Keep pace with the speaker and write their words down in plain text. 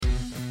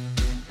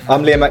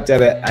I'm Liam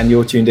McDevitt, and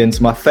you're tuned in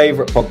to my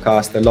favourite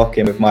podcast, The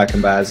Lock-In with Mike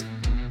and Baz.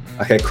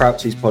 Okay,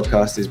 Crouchy's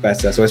podcast is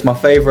better. So it's my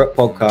favourite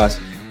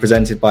podcast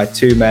presented by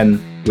two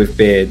men with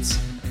beards.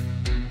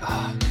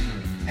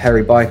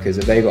 Hairy bikers,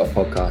 have they got a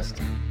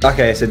podcast?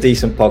 Okay, it's a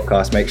decent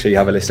podcast. Make sure you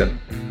have a listen.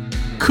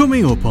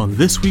 Coming up on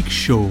this week's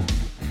show.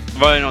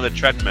 Running on the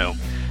treadmill,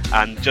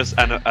 and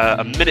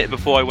a minute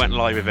before I went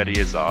live with Eddie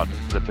Izzard,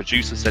 the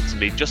producer said to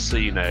me, just so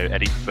you know,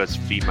 Eddie prefers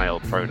female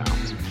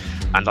pronouns.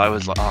 And I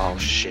was like, oh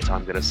shit,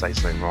 I'm going to say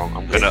something wrong.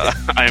 I'm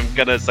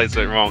going to say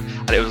something wrong.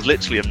 And it was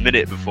literally a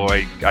minute before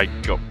I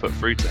got put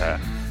through to her.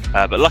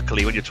 But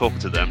luckily, when you're talking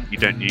to them,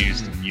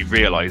 you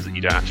realise that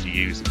you don't actually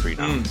use the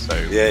pronouns. So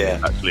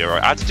it's actually all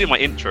right. I had to do my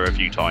intro a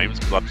few times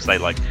because I had to say,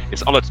 like,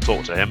 it's an honour to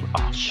talk to him.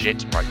 Oh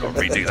shit, right, got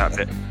to redo that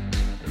bit.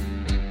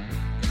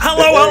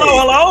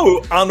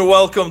 Hello, and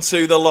welcome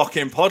to the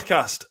Lock-In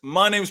podcast.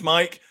 My name's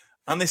Mike,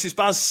 and this is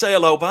Baz. Say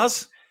hello,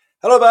 Baz.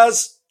 Hello,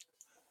 Baz.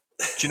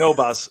 Do you know,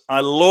 Baz,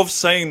 I love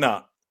saying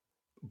that,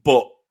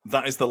 but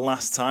that is the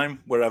last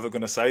time we're ever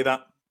going to say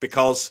that,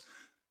 because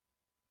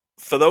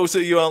for those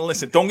of you who aren't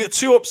listening, don't get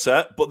too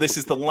upset, but this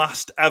is the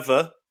last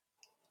ever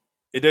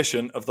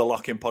edition of the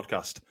Lock-In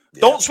podcast.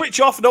 Yeah. Don't switch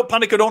off, don't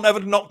panic, or don't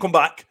ever not come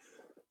back.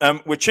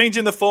 We're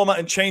changing the format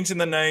and changing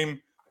the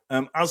name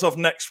as of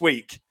next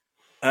week.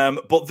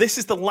 But this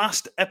is the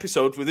last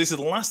episode. This is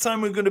the last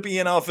time we're going to be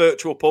in our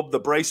virtual pub, the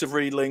Brace of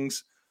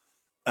Readlings.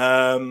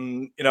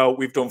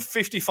 We've done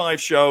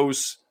 55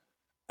 shows.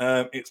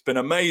 It's been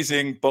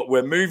amazing, but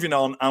we're moving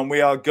on, and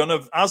we are going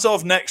to, as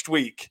of next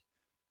week,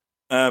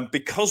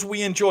 because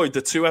we enjoyed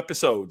the two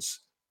episodes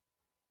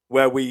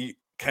where we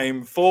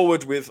came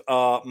forward with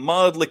our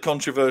mildly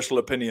controversial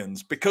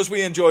opinions, because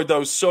we enjoyed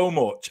those so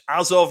much,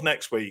 as of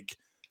next week,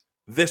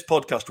 this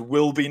podcast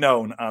will be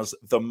known as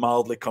the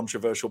Mildly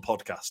Controversial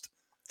Podcast.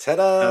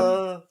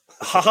 Ta-da!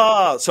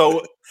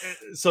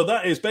 So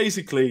that is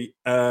basically,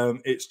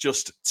 it's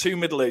just two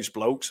middle-aged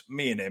blokes,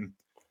 me and him,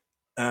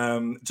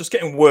 just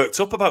getting worked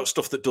up about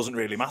stuff that doesn't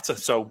really matter.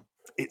 So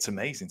it's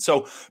amazing.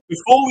 So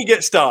before we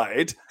get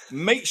started,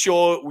 make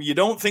sure you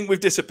don't think we've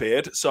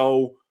disappeared.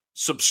 So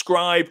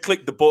subscribe,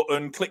 click the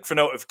button, click for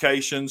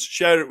notifications,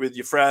 share it with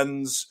your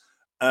friends,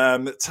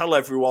 tell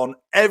everyone.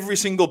 Every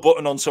single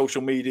button on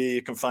social media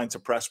you can find to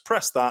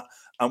press that,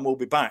 and we'll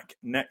be back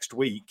next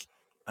week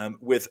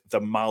with the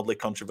Mildly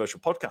Controversial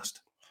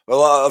podcast.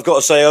 Well, I've got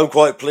to say, I'm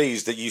quite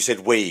pleased that you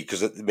said we,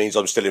 because it means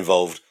I'm still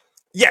involved.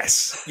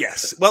 Yes.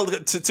 Well,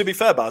 to be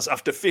fair, Baz,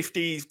 after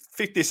 50,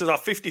 this is our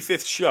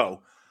 55th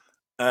show.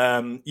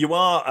 You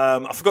are,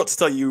 I forgot to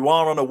tell you, you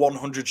are on a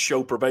 100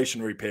 show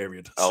probationary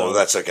period. Oh,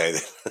 that's okay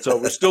then. So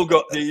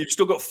you've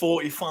still got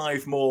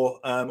 45 more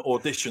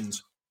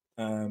auditions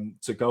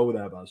to go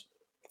there, Baz.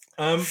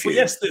 But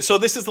yes, so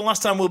this is the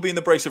last time we'll be in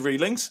the Brace of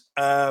Readlings.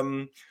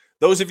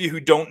 Those of you who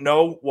don't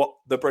know what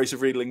the Brace of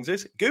Readlings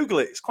is, Google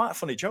it. It's quite a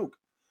funny joke.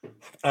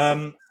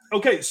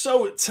 Okay,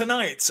 so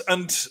tonight,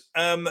 and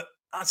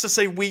as I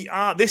say,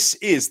 this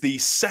is the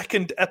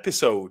second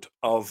episode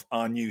of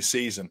our new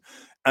season.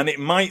 And it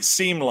might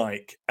seem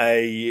like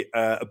a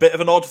bit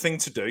of an odd thing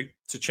to do,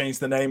 to change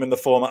the name and the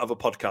format of a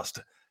podcast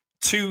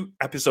 2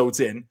 episodes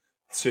in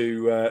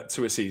to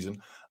a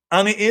season.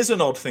 And it is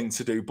an odd thing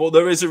to do, but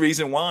there is a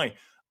reason why.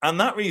 And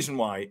that reason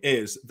why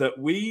is that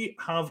we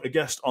have a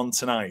guest on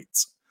tonight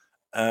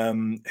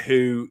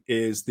who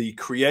is the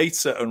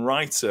creator and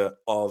writer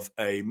of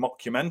a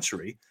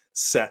mockumentary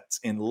set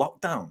in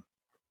lockdown.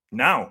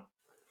 Now,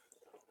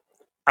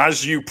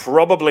 as you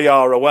probably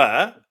are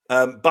aware,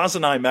 Baz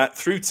and I met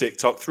through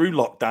TikTok, through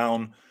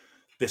lockdown.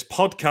 This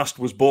podcast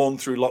was born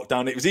through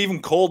lockdown. It was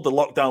even called the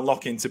Lockdown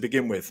Lock-In to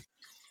begin with.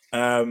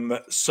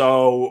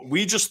 So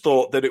we just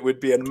thought that it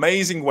would be an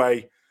amazing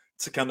way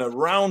to kind of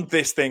round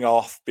this thing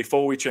off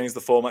before we change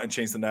the format and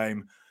change the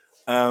name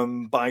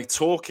by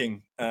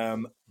talking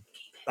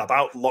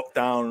about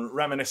lockdown,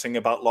 reminiscing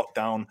about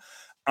lockdown,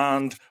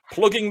 and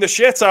plugging the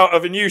shit out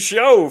of a new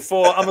show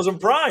for Amazon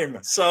Prime.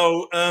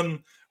 So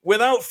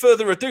without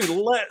further ado,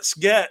 let's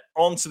get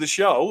onto the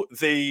show.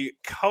 The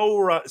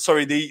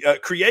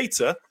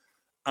creator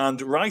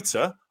and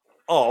writer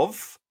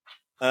of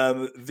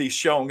the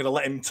show. I'm going to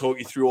let him talk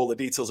you through all the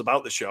details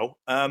about the show.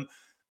 Mr.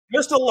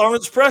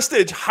 Lawrence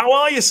Prestidge, how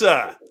are you,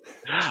 sir?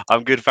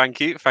 I'm good,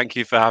 thank you. Thank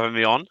you for having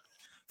me on.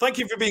 Thank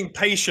you for being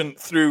patient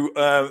through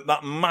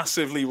that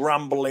massively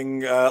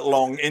rambling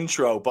long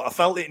intro, but I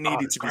felt it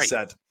needed to be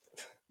said.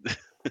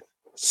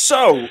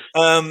 So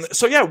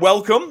yeah,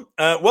 welcome.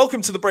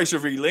 Welcome to the Brace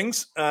of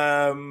Readlings.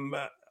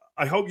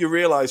 I hope you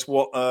realise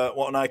what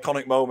an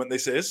iconic moment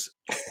this is.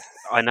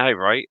 I know,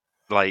 right?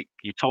 Like,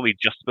 you told me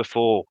just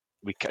before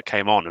we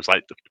came on, it was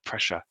like the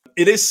pressure.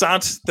 It is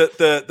sad that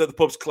the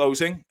pub's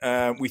closing.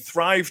 We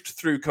thrived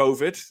through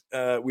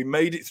COVID. We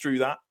made it through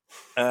that.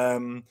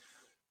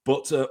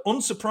 But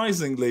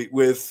unsurprisingly,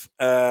 with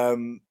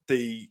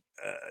the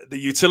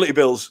utility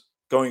bills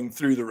going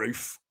through the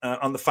roof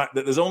and the fact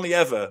that there's only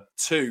ever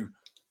 2,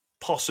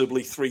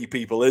 possibly 3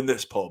 people in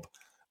this pub,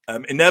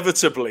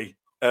 inevitably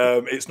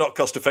it's not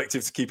cost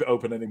effective to keep it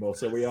open anymore.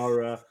 So we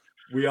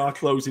are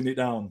closing it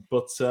down.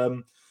 But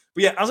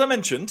But yeah, as I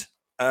mentioned,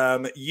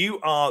 you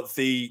are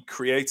the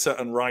creator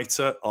and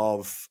writer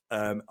of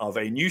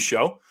a new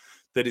show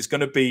that is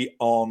going to be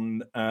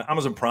on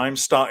Amazon Prime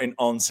starting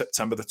on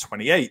September the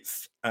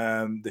 28th.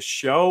 The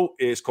show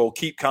is called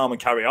Keep Calm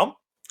and Carry On.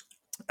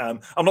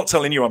 I'm not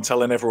telling you, I'm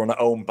telling everyone at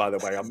home, by the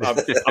way. I'm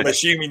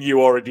assuming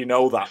you already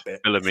know that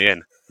bit. Filling me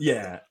in.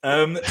 Yeah.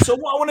 So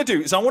what I want to do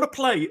is I want to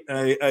play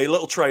a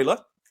little trailer.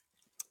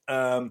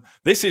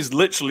 This is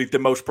literally the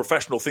most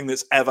professional thing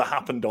that's ever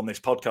happened on this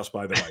podcast,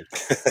 by the way.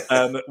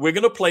 We're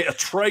going to play a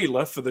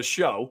trailer for the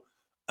show.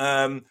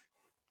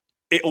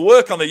 It'll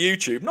work on the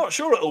YouTube. Not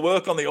sure it'll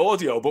work on the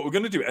audio, but we're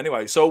going to do it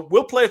anyway. So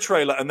we'll play a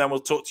trailer and then we'll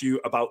talk to you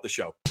about the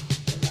show.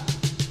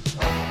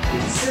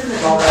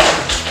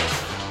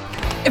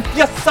 If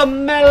you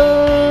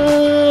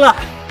smell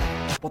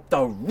what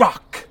the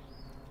Rock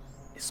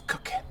is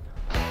cooking.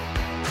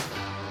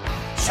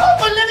 Sean,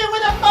 we're living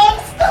with a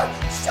monster!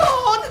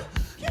 Sean!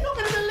 You're not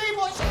going to believe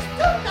what she's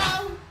done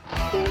now!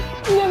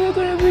 Never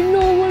gonna be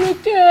normal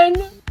again.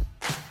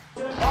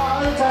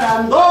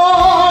 And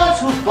those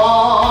who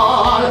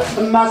fall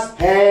must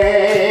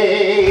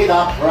pay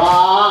the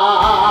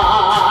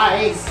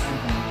price.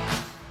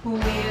 We'll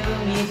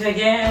meet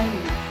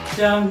again,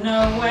 don't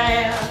know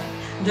where,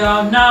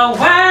 don't know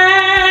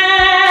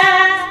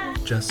where.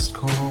 Just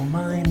call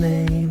my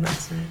name,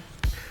 that's it,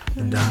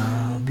 and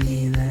I'll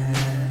be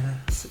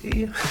there.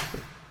 See?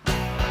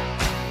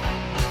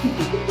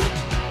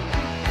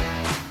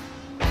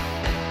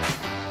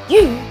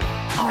 You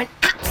are an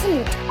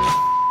absolute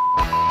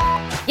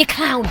you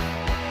clown.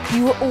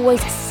 You were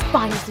always a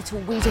spineless little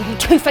weasel, you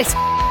two-faced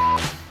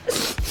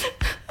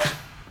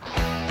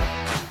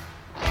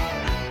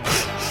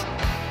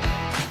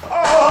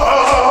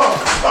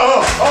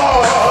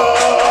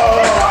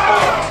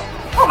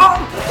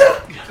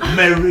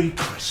Merry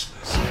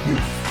Christmas, you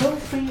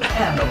filthy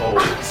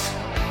animals.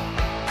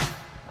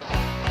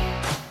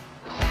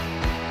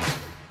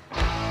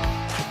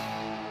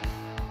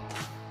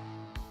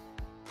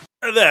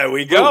 There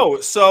we go.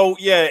 So,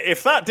 yeah,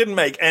 if that didn't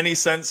make any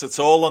sense at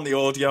all on the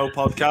audio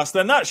podcast,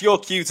 then that's your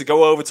cue to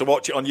go over to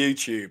watch it on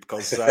YouTube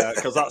because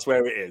that's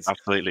where it is.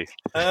 Absolutely.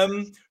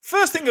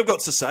 First thing I've got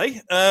to say,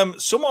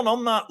 someone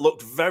on that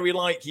looked very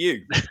like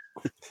you.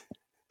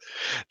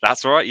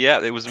 That's right.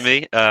 Yeah, it was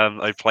me.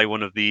 I play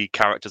one of the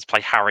characters, play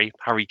Harry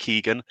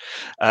Keegan.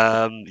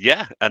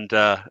 Yeah, and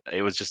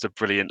it was just a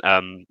brilliant.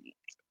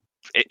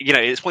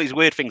 It's one of these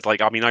weird things.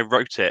 Like, I mean, I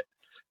wrote it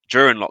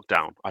during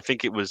lockdown. I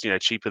think it was,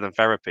 cheaper than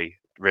therapy,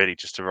 really,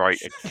 just to write,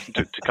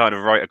 to kind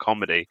of write a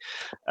comedy,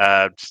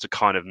 just to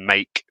kind of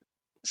make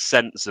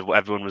sense of what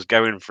everyone was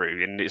going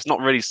through. And it's not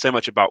really so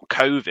much about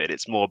COVID,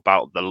 it's more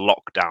about the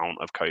lockdown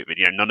of COVID.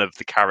 None of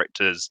the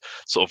characters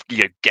sort of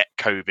get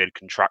COVID,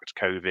 contract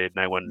COVID.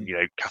 No one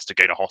has to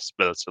go to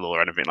hospital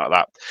or anything like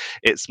that.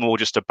 It's more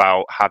just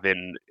about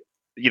having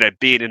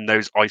being in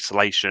those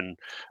isolation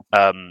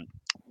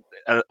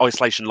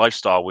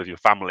lifestyle with your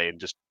family and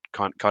just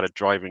kind of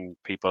driving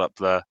people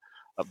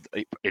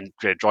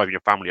driving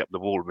your family up the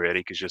wall,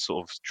 really, because you're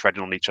sort of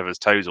treading on each other's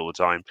toes all the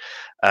time,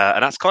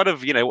 and that's kind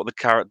of what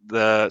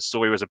the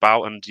story was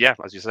about. And yeah,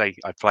 as you say,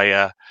 I play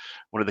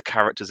one of the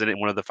characters in it,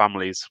 one of the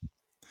families.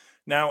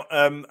 Now,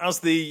 as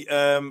the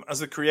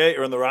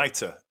creator and the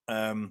writer,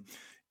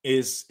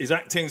 is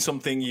acting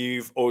something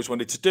you've always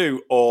wanted to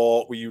do,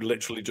 or were you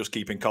literally just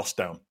keeping costs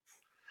down?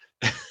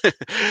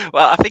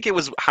 Well, I think it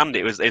was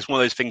handy. It's one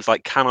of those things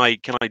like, can I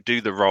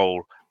do the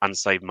role and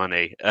save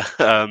money?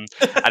 And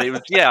it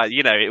was,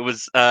 it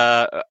was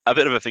a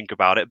bit of a think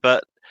about it,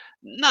 but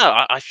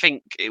no, I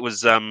think it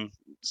was.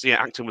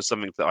 Acting was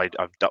something that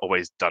I've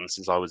always done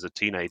since I was a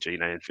teenager.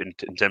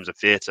 In terms of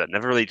theatre,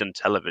 never really done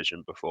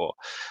television before,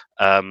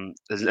 and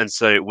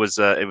so it was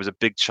a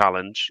big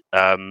challenge.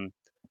 But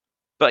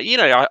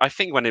I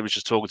think when it was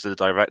just talking to the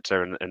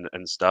director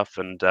and stuff,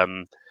 and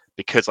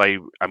because I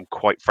am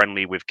quite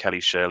friendly with Kelly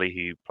Shirley,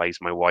 who plays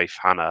my wife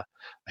Hannah,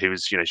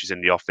 who's she's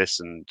in the office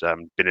and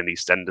been in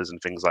EastEnders and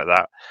things like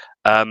that.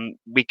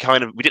 We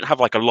didn't have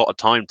like a lot of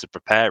time to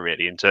prepare,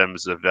 really, in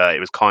terms of it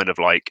was kind of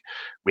like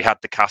we had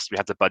the cast, we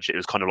had the budget. It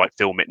was kind of like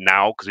film it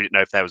now because we didn't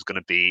know if there was going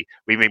to be.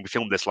 We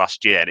filmed this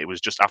last year, and it was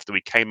just after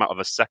we came out of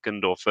a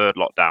second or third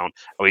lockdown,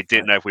 and we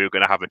didn't know if we were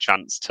going to have a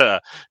chance to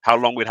how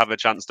long we'd have a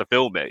chance to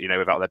film it,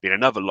 without there being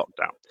another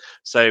lockdown.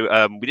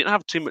 So we didn't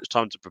have too much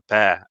time to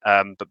prepare.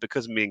 But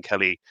because me and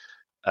Kelly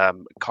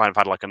kind of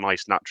had like a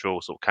nice natural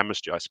sort of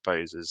chemistry, I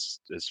suppose, as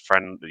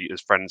friends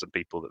and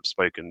people that have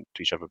spoken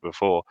to each other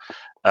before,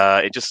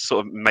 it just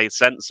sort of made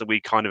sense that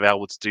we kind of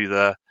able to do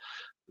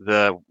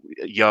the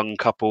young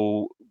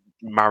couple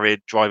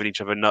married driving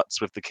each other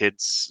nuts with the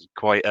kids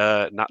quite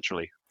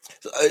naturally.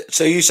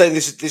 So you saying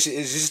is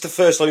this the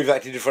first time you've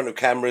acted in front of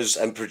cameras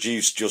and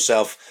produced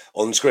yourself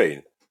on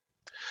screen?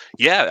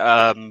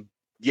 Yeah,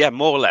 Yeah,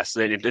 more or less.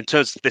 In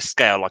terms of this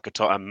scale, like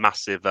a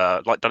massive,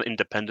 like done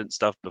independent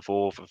stuff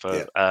before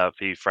for a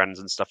few friends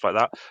and stuff like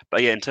that.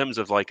 But yeah, in terms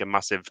of like a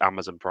massive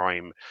Amazon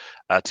Prime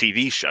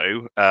TV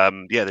show,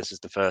 yeah, this is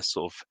the first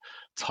sort of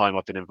time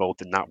I've been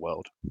involved in that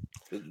world.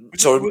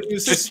 So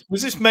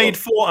was this made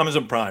for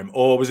Amazon Prime,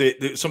 or was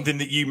it something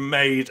that you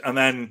made and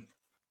then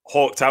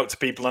hawked out to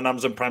people, and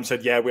Amazon Prime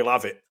said, "Yeah, we'll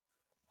have it"?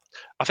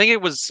 I think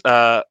it was.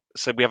 So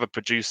we have a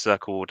producer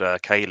called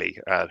Kaylee,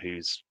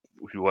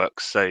 who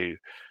works so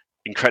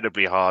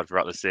incredibly hard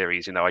throughout the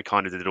series. You know, I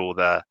kind of did all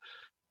the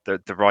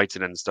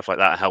writing and stuff like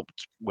that,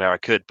 helped where I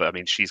could, but I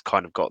mean, she's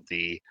kind of got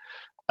the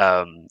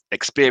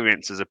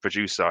experience as a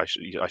producer, I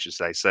should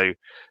say. So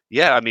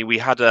yeah, I mean, we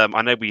had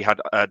I know we had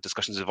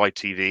discussions with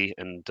ITV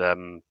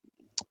and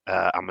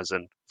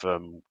Amazon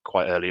from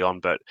quite early on,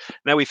 but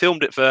no, we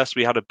filmed it first.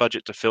 We had a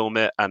budget to film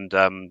it, and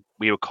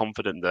we were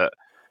confident that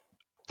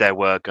there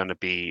were going to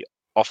be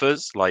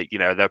offers, like, you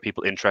know, there are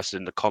people interested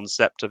in the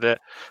concept of it,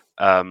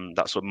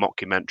 that sort of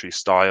mockumentary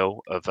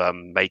style of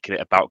making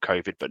it about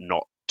COVID but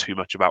not too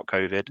much about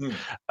COVID,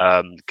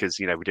 because,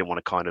 you know, we didn't want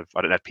to kind of,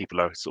 I don't know if people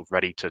are sort of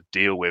ready to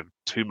deal with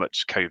too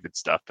much COVID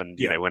stuff, and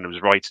you know, when I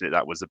was writing it,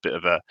 that was a bit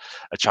of a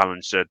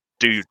challenge to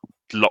do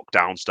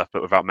lockdown stuff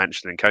but without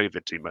mentioning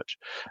COVID too much.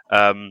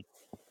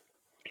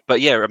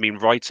 But yeah, I mean,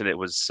 writing it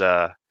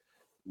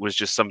was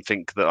just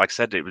something that, like I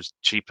said, it was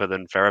cheaper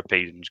than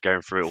therapy and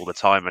going through it all the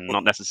time, and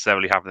not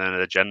necessarily having an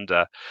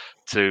agenda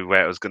to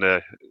where it was going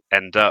to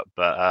end up.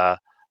 But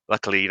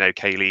luckily, you know,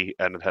 Kaylee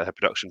and her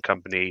production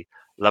company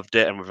loved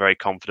it and were very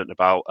confident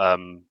about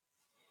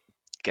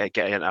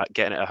getting it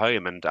at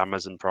home, and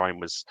Amazon Prime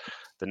was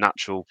the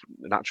natural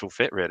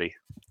fit, really.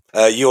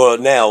 You are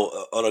now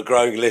on a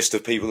growing list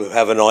of people who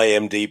have an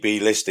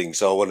IMDb listing,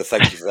 so I want to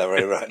thank you for that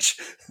very much.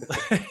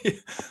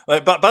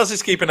 Baz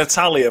is keeping a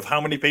tally of how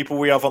many people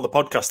we have on the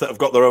podcast that have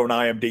got their own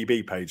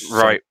IMDb page.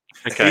 Right.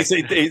 Okay.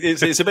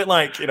 It's a bit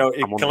like, you know,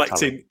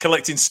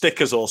 collecting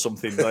stickers or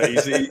something. Like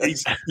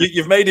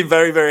you've made him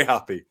very, very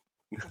happy.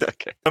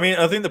 Okay. I mean,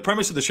 I think the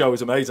premise of the show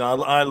is amazing.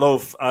 I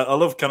love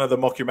kind of the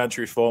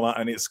mockumentary format,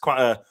 and it's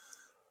quite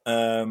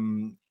a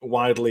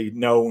widely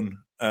known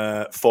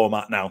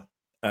format now.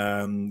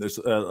 There's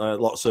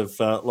lots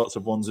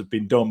of ones have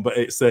been done, but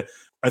it's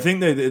I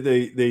think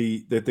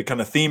the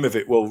kind of theme of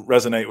it will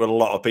resonate with a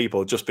lot of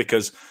people, just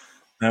because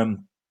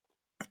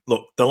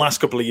look, the last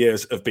couple of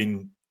years have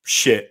been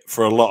shit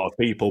for a lot of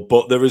people,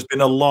 but there has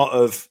been a lot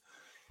of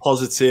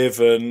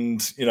positive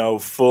and, you know,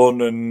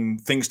 fun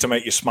and things to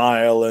make you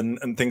smile and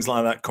things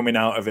like that coming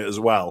out of it as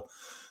well.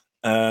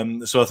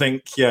 So I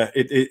think, yeah,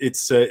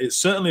 it's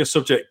certainly a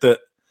subject that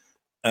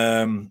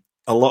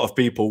a lot of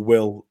people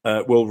will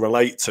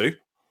relate to.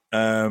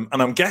 And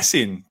I'm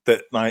guessing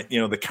that, like, you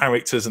know, the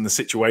characters and the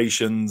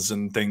situations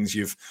and things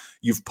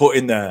you've put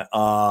in there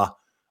are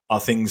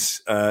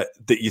things that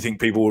you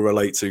think people will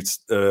relate to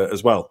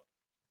as well.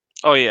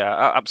 Oh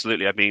yeah,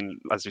 absolutely. I mean,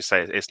 as we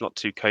say, it's not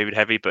too COVID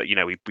heavy, but you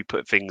know, we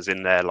put things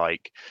in there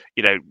like,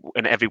 you know,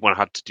 and everyone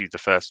had to do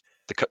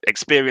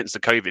experience the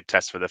COVID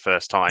test for the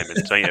first time,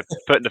 and so, you know,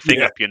 putting the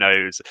thing up your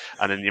nose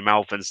and in your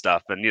mouth and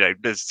stuff, and you know,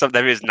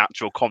 there is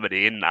natural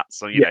comedy in that,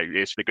 so you know,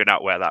 it's figuring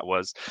out where that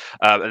was,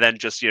 and then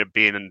just, you know,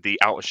 being in the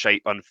out of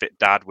shape, unfit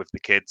dad with the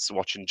kids,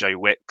 watching Joe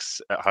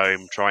Wicks at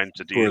home trying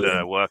to do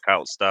the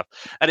workout stuff,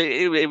 and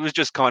it was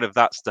just kind of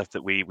that stuff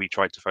that we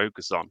tried to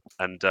focus on,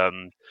 and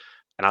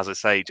as I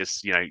say,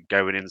 just, you know,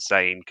 going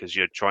insane because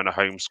you're trying to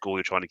homeschool,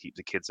 you're trying to keep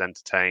the kids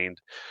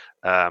entertained,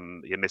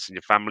 you're missing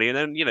your family, and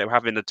then, you know,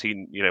 having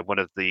one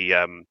of the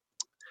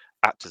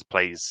actors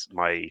plays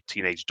my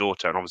teenage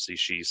daughter, and obviously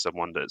she's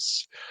someone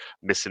that's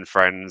missing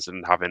friends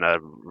and having a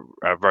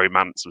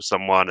romance with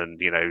someone, and,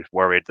 you know,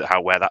 worried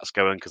that where that's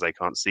going because they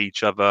can't see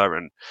each other,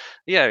 and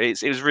yeah,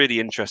 it was really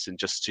interesting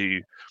just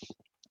to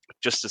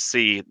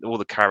see all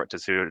the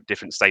characters who are at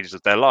different stages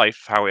of their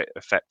life, how it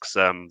affects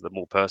them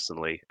more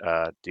personally,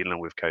 dealing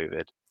with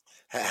COVID.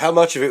 How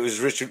much of it was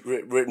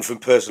written from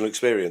personal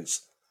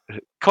experience?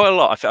 Quite a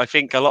lot. I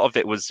think a lot of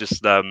it was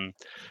just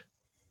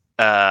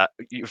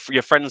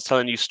your friends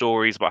telling you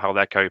stories about how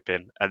they're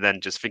coping, and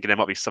then just thinking there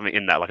might be something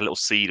in that, like a little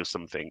seed of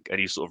something,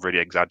 and you sort of really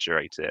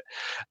exaggerate it.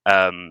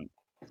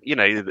 You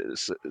know,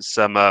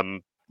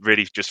 some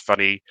really just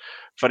funny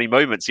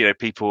moments. You know,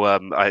 people.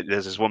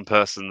 There's this one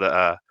person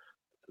that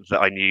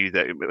I knew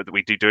that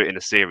we do it in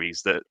a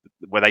series that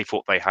where they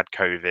thought they had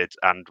COVID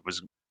and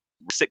was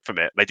sick from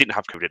it. They didn't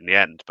have COVID in the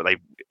end, but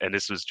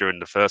this was during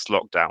the first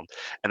lockdown,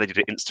 and they did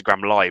an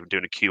Instagram live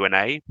doing a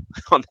Q&A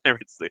on there.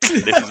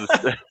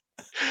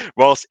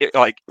 Whilst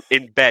like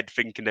in bed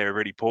thinking they were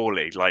really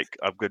poorly, like,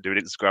 I'm going to do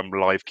an Instagram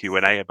live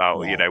Q&A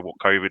about you know, what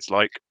COVID's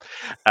like,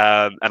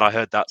 and I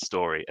heard that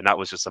story, and that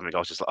was just something I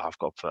was just like, oh, I've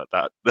got to put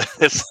that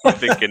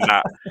thinking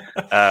that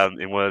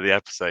in one of the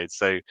episodes.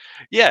 So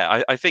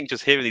yeah, I think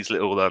just hearing these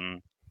little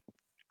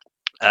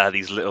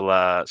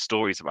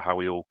stories about how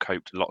we all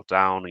coped in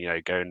lockdown, you know,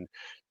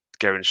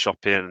 going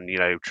shopping and, you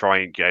know,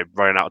 trying, you know,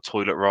 running out of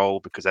toilet roll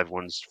because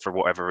everyone's, for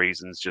whatever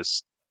reasons,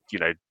 just, you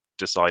know,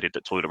 decided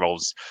that toilet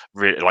rolls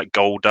really like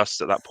gold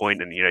dust at that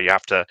point, and you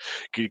have to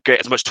get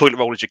as much toilet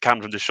roll as you can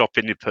from the shop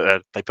in.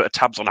 They put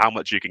tabs on how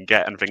much you can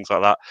get and things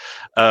like that.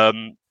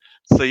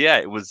 So yeah,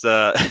 it was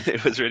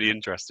it was really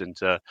interesting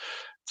to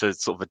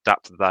sort of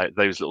adapt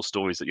those little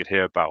stories that you'd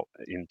hear about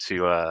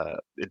into a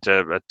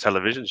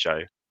television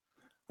show.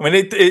 I mean,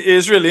 it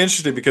is really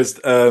interesting because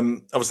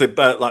obviously,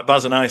 like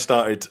Baz and I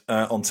started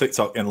on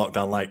TikTok in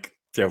lockdown, like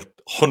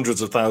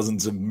hundreds of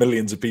thousands and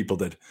millions of people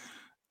did,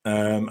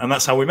 and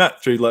that's how we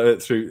met through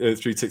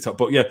TikTok.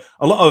 But yeah,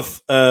 a lot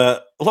of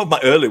my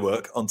early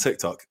work on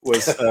TikTok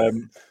was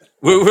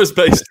was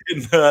based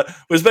in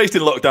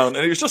lockdown, and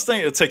it was just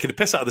taking the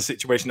piss out of the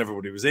situation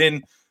everybody was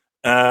in.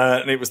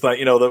 And it was like,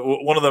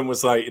 one of them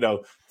was like,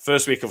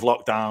 first week of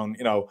lockdown,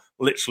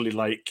 literally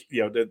like,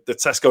 the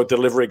Tesco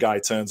delivery guy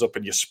turns up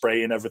and you're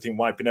spraying everything,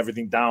 wiping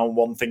everything down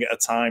one thing at a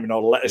time,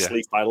 lettuce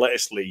leaf by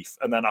lettuce leaf.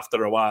 And then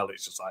after a while,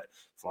 it's just like,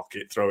 fuck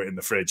it, throw it in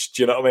the fridge.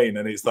 Do you know what I mean?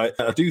 And it's like,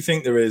 I do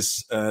think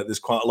there's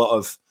quite a lot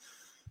of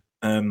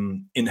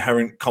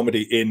inherent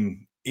comedy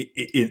in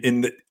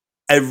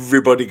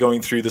everybody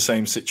going through the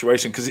same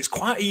situation, because it's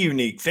quite a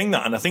unique thing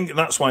and I think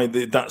that's why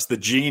that's the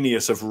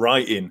genius of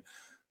writing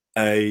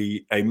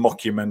a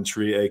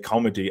mockumentary, a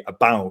comedy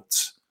about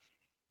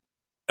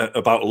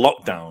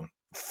lockdown.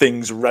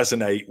 Things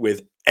resonate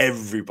with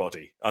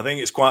everybody. I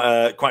think it's quite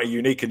a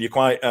unique, and you're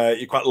quite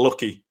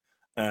lucky.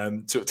 I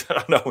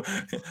know.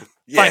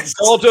 Yes.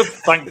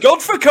 Thank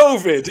God for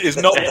COVID is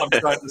not what I'm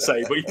trying to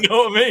say, but you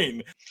know what I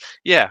mean.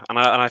 Yeah, and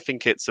I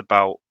think it's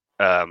about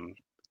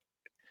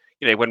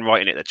when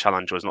writing it, the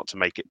challenge was not to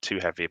make it too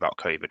heavy about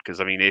COVID. Because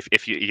I mean, if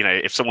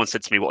if someone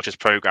said to me, "Watch this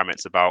program,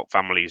 it's about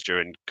families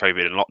during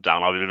COVID and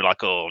lockdown," I would be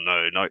like, "Oh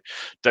no,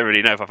 don't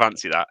really know if I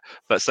fancy that."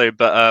 But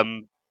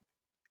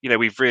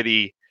we've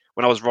really,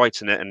 when I was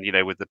writing it, and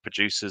with the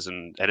producers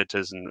and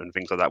editors and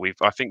things like that,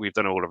 I think we've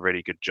done all a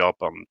really good job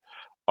on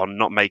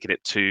not making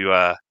it too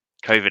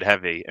COVID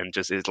heavy, and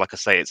just is like I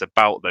say, it's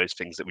about those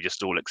things that we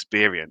just all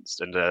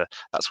experienced, and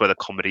that's where the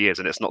comedy is,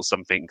 and it's not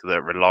something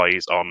that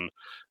relies on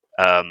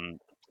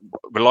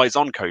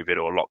COVID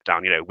or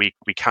lockdown.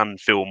 We can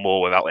feel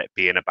more without it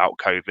being about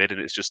COVID,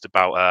 and it's just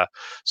about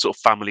sort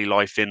of family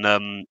life in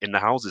the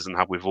houses and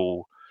how we've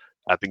all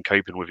been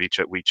coping with each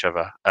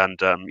other.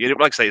 And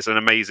like I say, it's an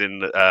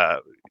amazing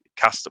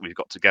cast that we've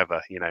got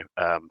together.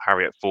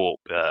 Harriet Thorpe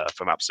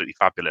from Absolutely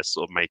Fabulous,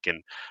 sort of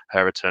making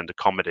her return to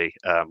comedy.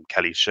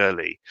 Kelly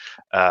Shirley,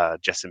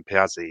 Jessin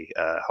Piazzi,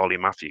 Holly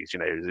Matthews.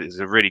 It's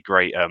a really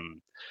great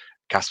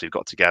cast we've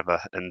got together,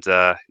 and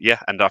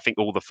and I think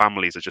all the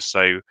families are just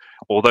so,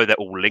 although they're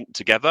all linked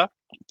together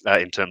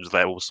in terms of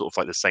they're all sort of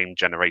like the same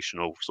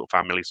generational sort of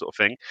family sort of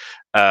thing,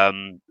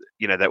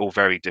 they're all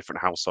very different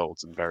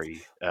households and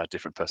very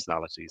different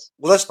personalities.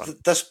 Well, that's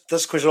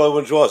the question I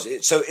wanted to ask.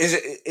 So is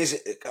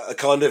it a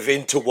kind of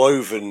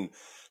interwoven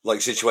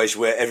like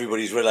situation where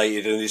everybody's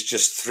related and it's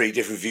just three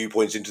different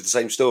viewpoints into the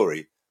same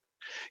story?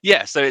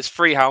 Yeah, so it's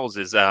three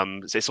houses.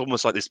 It's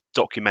almost like this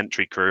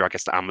documentary crew. I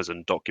guess the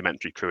Amazon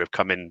documentary crew have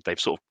come in. They've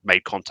sort of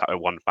made contact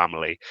with one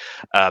family,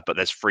 but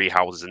there's three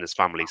houses in this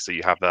family. So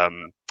you have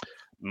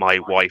my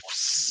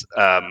wife's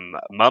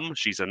mum.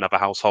 She's another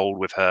household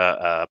with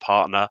her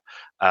partner,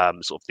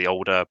 sort of the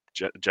older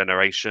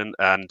generation,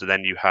 and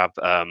then you have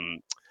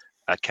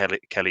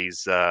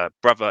Kelly's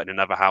brother in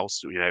another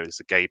house. It's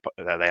a gay.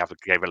 They have a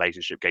gay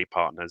relationship, gay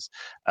partners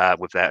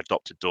with their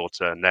adopted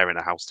daughter, and they're in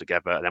a house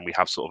together. And then we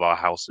have sort of our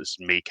house. It's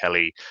me,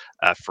 Kelly,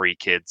 three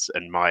kids,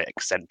 and my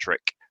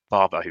eccentric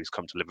father who's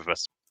come to live with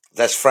us.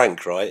 That's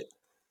Frank, right?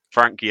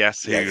 Frank,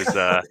 yes. Who's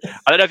I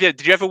don't know if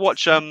did you ever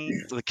watch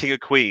The King of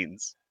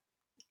Queens?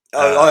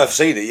 I have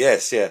seen it.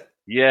 Yes, yeah.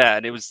 Yeah,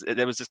 and there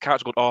was this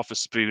character called Arthur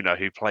Spooner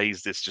who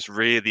plays this just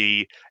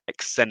really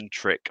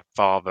eccentric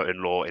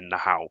father-in-law in the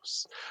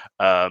house.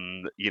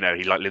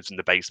 He like lives in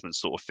the basement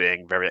sort of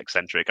thing, very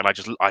eccentric, and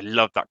I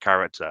love that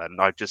character. And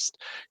there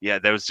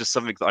was just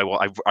something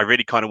that I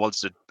really kind of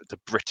wanted the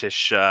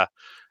British.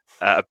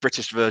 A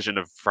British version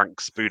of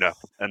Frank Spooner,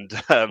 and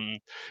and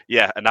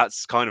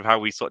that's kind of how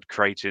we started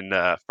creating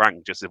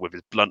Frank, just with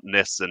his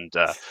bluntness, and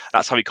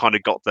that's how he kind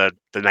of got the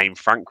name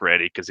Frank,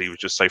 really, because he was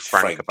just so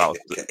frank about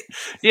it.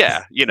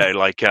 Yeah,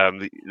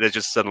 there's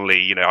just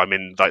suddenly, I'm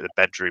in like the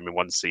bedroom in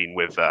one scene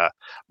with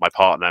my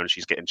partner, and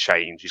she's getting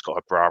changed. She's got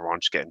her bra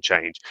on, she's getting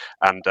changed,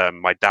 and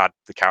my dad,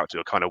 the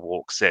character, kind of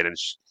walks in, and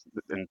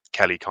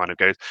Kelly kind of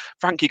goes,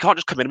 "Frank, you can't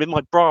just come in. I'm in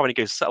my bra." And he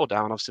goes, "Settle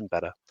down. I've seen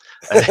better."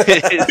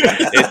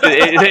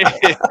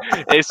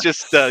 It's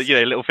just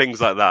little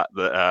things like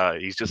that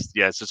he's just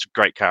it's such a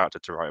great character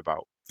to write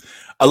about.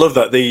 I love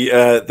that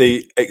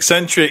the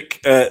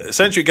eccentric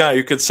guy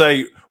who could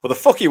say what the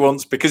fuck he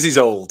wants because he's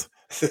old.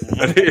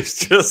 And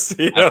it's just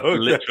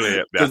literally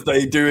because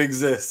they do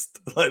exist,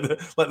 like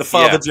the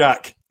Father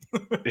Jack.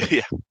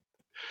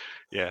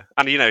 Yeah,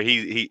 and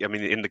he I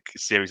mean, in the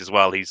series as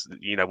well, he's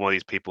one of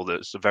these people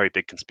that's a very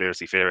big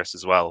conspiracy theorist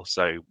as well.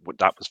 So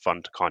that was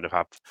fun to kind of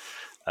have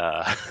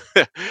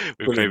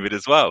with COVID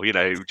as well.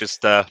 I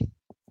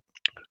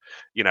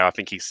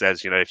think he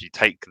says, if you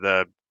take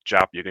the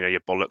jab, your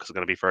bollocks are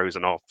going to be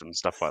frozen off and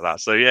stuff like that.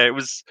 So yeah, it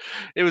was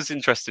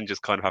interesting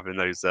just kind of having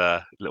those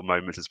little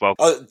moments as well.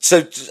 So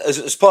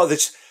as part of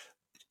this,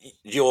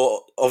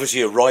 you're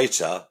obviously a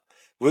writer.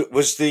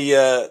 Was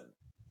the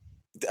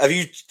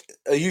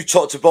are you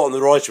top to bottom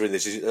the writer in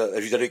this?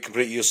 Have you done it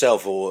completely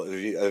yourself, or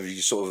have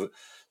you sort of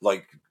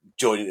like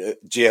joined?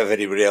 Do you have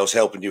anybody else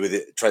helping you with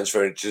it,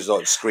 transferring it to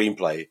like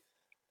screenplay?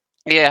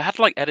 Yeah, I had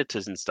like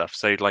editors and stuff.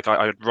 So like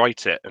I would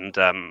write it, and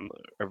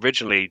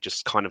originally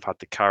just kind of had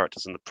the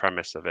characters and the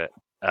premise of it.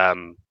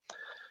 And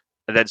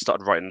then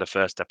started writing the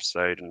first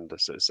episode and the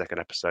second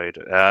episode.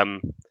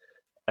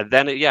 And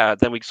then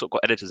then we sort of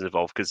got editors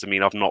involved, because I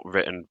mean I've not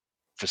written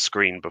for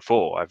screen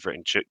before. I've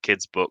written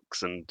kids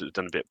books and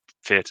done a bit of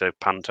theatre,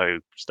 panto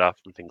stuff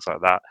and things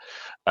like that.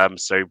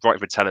 So writing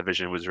for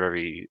television was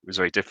very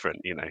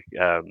different.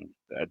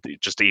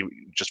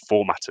 Just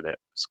formatting it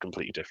was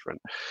completely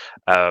different.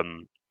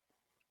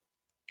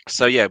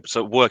 So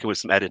working with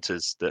some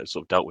editors that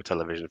sort of dealt with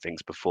television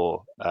things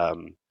before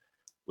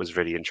was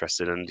really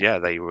interesting, and yeah,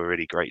 they were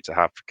really great to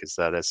have, because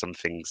there's some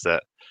things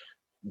that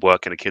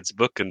work in a kid's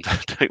book and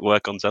don't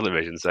work on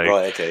television. So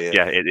right, okay,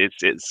 yeah,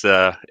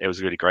 it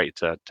was really great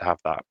to have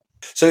that.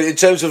 So in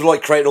terms of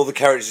like creating all the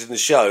characters in the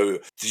show,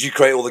 did you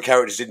create all the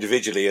characters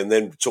individually and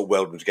then sort of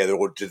weld them together,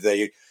 or did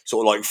they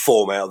sort of like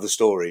form out of the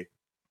story?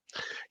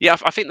 Yeah,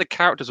 I think the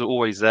characters are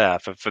always there.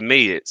 For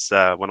me, it's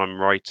when I'm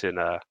writing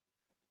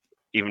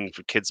even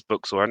for kids'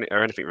 books or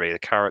anything really, the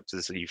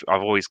characters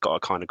I've always got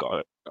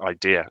an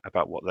idea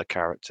about what the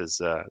characters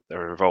that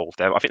are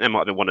involved. I think there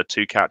might have been one or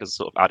two characters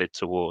sort of added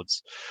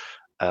towards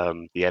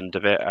the end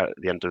of it, at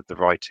the end of the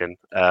writing,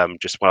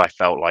 just when I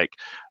felt like.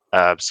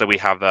 So we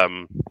have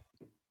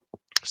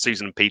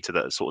Susan and Peter,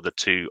 that are sort of the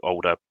two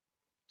older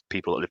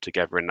people that live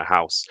together in the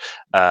house.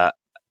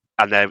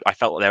 And I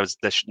felt there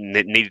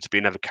needed to be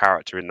another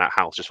character in that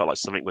house. Just felt like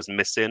something was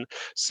missing.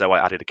 So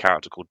I added a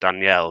character called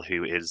Danielle,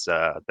 who is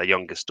the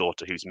youngest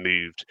daughter, who's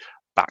moved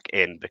back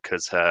in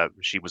because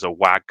she was a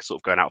wag, sort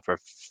of going out for a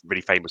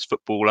really famous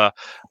footballer,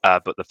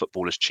 but the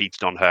footballer's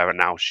cheated on her, and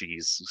now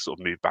she's sort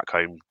of moved back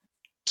home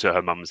to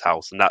her mum's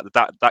house. And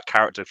that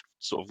character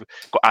sort of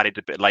got added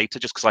a bit later,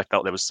 just because I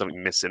felt there was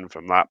something missing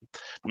from that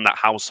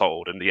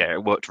household. And yeah,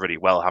 it worked really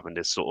well having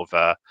this sort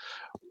of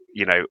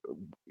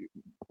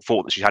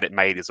thought that she had it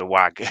made as a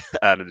wag,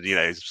 and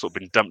sort of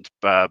been dumped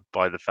by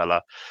the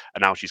fella,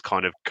 and now she's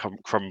kind of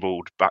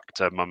crumbled back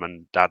to mum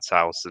and dad's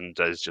house, and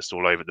is just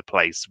all over the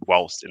place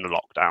whilst in the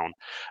lockdown,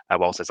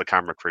 whilst there's a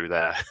camera crew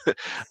there.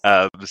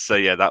 So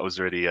yeah, that was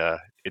really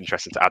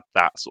interesting to add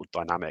that sort of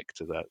dynamic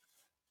to the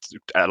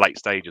late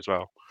stage as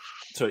well.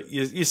 So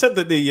you said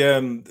that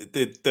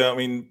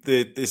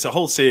it's a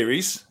whole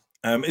series.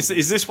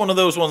 Is this one of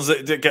those ones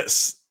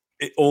that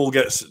it all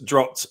gets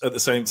dropped at the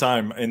same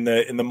time in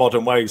the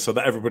modern way, so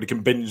that everybody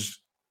can binge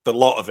the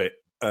lot of it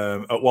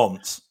at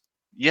once?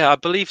 Yeah, I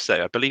believe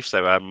so.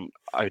 I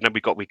know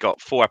we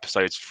got 4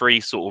 episodes, 3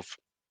 sort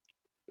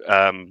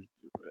of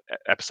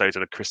episodes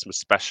in a Christmas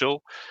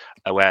special,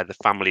 where the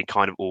family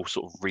kind of all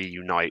sort of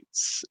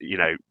reunites.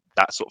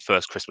 That sort of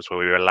first Christmas where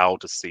we were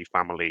allowed to see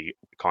family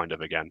kind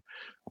of again.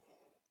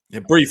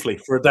 Yeah, briefly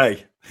for a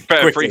day.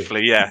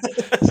 Briefly, yeah.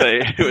 So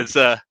it was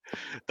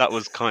that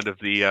was kind of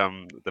the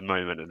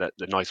moment, and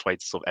the nice way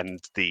to sort of end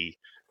the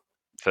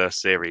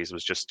first series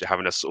was just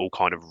having us all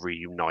kind of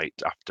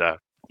reunite after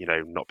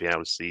not being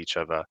able to see each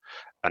other,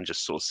 and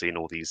just sort of seeing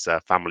all these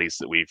families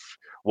that we've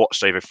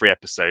watched over 3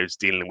 episodes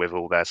dealing with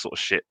all their sort of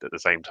shit at the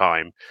same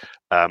time,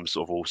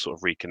 sort of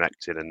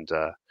reconnected and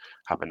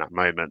having that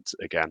moment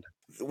again.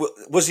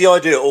 Was the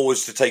idea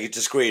always to take it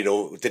to screen,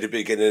 or did it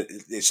begin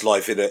its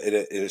life in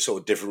a sort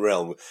of different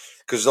realm?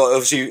 Because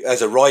obviously,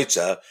 as a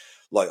writer,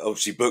 like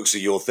obviously books are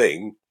your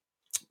thing,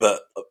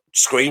 but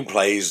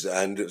screenplays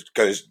and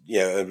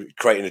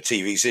creating a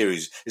TV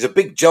series is a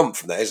big jump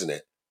from that, isn't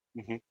it?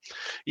 Mm-hmm.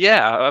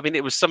 Yeah, I mean,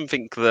 it was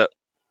something that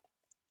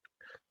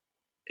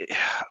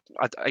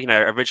I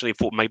originally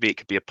thought maybe it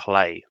could be a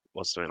play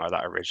or something like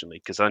that originally,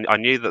 because I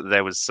knew that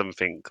there was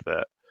something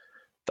that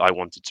I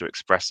wanted to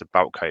express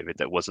about COVID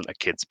that wasn't a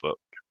kid's book.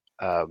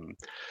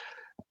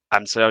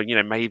 And so,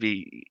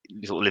 maybe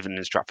sort of living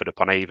in Stratford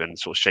upon Avon,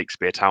 sort of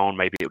Shakespeare Town,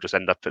 maybe it'll just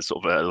end up at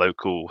sort of a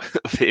local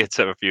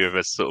theatre, a few of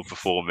us sort of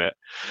perform it.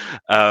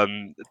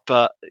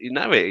 But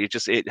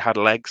it had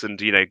legs, and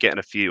getting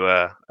a few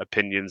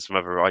opinions from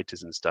other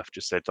writers and stuff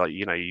just said like,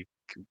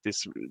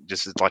 this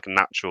is like a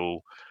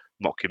natural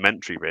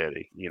mockumentary,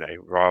 really,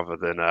 rather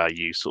than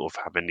you sort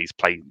of having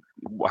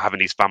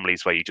these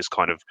families where you just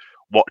kind of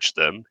watch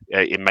them.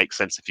 It makes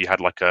sense if you had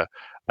like a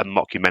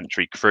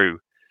mockumentary crew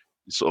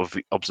sort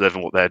of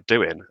observing what they're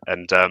doing,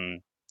 and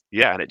and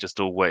it just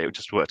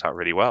worked out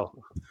really well.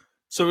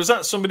 So was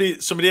that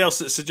somebody else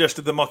that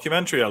suggested the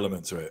mockumentary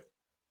element to it?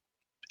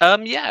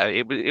 Yeah,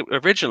 it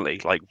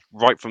originally, like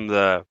right from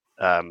the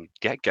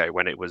get-go,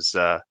 when it was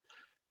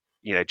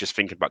just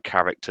thinking about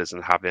characters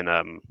and having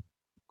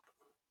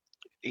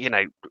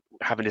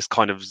having this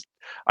kind of,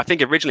 I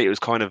think originally it was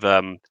kind of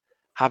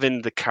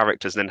having the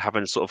characters and then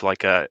having sort of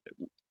like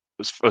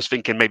was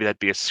thinking maybe there'd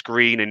be a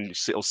screen and you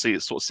sort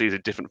of see the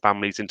different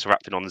families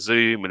interacting on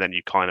Zoom, and then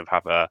you kind of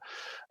have a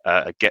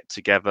get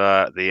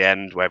together at the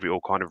end where we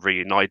all kind of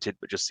reunited,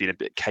 but just seeing a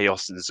bit of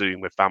chaos in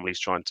Zoom with families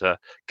trying to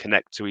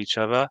connect to each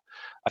other.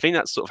 I think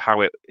that's sort of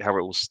how it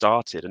all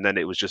started, and then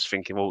it was just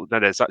thinking, well, no,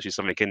 there's actually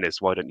something in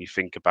this. Why don't you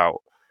think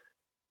about,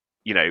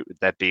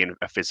 there being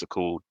a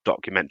physical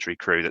documentary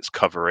crew that's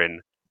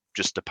covering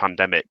just the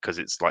pandemic, because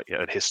it's like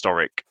a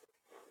historic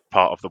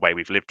part of the way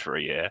we've lived for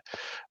a year,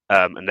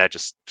 and they're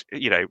just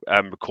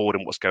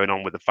recording what's going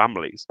on with the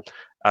families,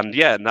 and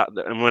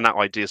when that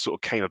idea sort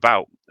of came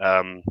about,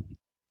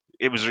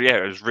 it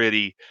was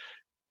really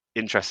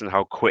interesting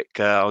how quick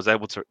I was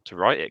able to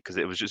write it, because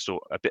it was just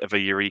a bit of a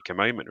eureka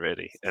moment,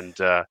 really, and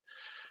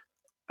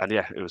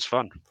it was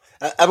fun.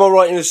 Am I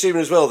right in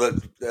assuming as well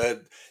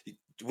that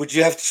would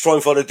you have to try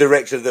and find a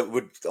director that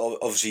would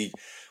obviously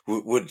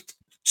would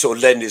sort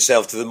of lend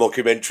itself to the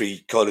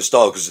mockumentary kind of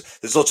style, because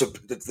there's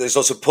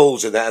lots of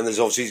pulls in that, and there's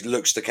obviously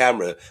looks to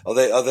camera. Are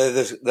they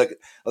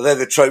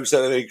the tropes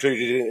that are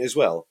included in it as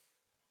well?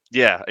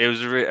 Yeah, it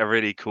was a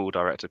really cool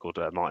director called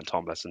Martin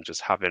Thomas, and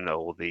just having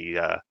all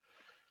the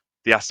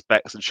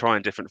aspects and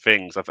trying different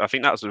things. I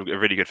think that was a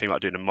really good thing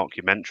about doing a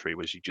mockumentary,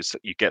 was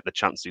you get the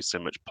chance to do so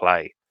much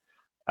play,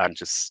 and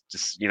just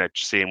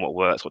seeing what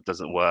works, what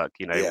doesn't work.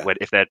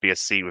 If there'd be a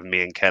scene with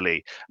me and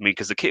Kelly, I mean,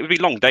 because it would be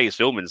long days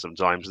filming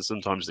sometimes, and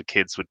sometimes the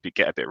kids would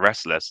get a bit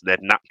restless.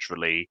 They'd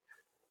naturally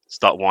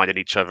start winding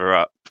each other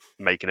up,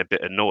 making a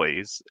bit of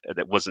noise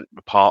that wasn't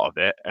a part of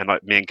it. And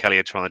like me and Kelly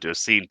are trying to do a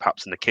scene,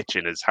 perhaps in the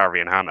kitchen as Harry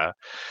and Hannah,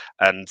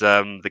 and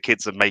the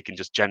kids are making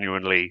just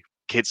genuinely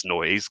kids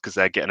noise because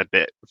they're getting a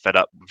bit fed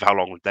up with how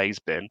long the day's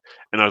been.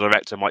 And our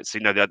director might see,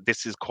 no,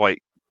 this is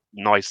quite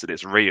nice that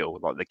it's real,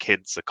 like the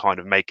kids are kind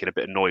of making a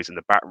bit of noise in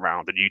the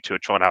background and you two are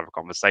trying to have a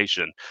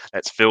conversation,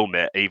 let's film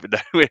it, even though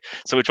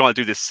we're trying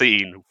to do this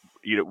scene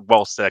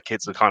whilst their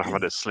kids are kind of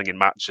having a slinging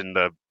match in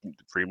the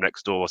room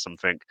next door or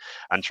something,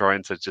 and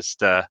trying to just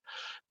to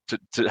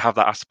have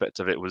that aspect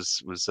of it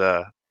was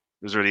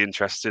really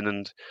interesting.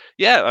 And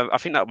I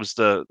think that was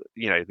the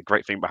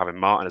great thing about having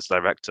Martin as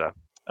director,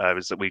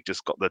 is that we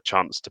just got the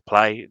chance to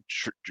play.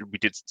 We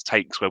did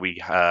takes where we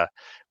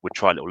would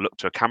try a little look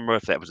to a camera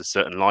if there was a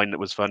certain line that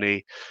was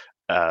funny,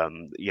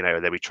 then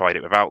we tried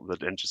it without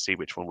and to see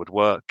which one would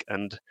work.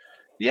 And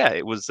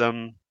it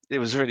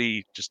was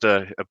really just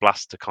a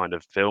blast to kind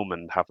of film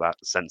and have that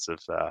sense of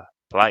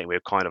play. We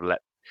were kind of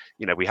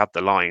we had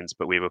the lines,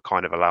 but we were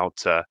kind of allowed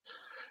to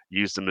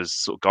use them as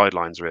sort of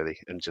guidelines, really,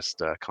 and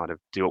just kind of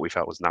do what we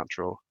felt was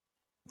natural.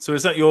 So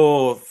is that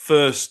your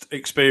first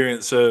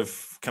experience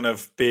of kind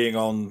of being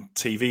on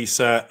TV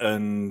set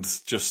and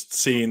just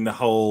seeing the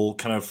whole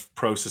kind of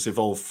process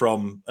evolve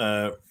from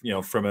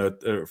from a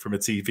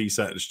TV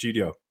set at a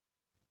studio?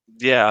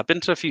 Yeah, I've been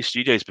to a few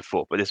studios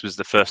before, but this was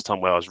the first time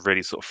where I was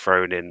really sort of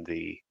thrown in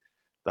the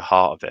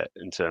heart of it,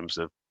 in terms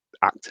of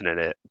acting in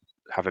it,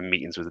 having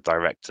meetings with the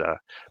director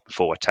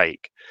before a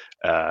take,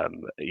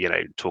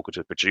 talking to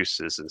the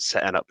producers and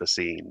setting up the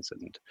scenes,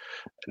 and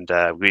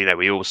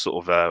we all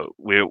sort of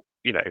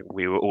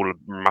we were all a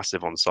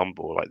massive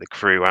ensemble, like the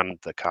crew and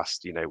the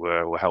cast,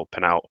 were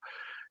helping out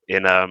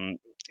in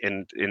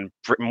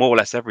more or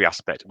less every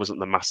aspect. It wasn't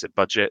the massive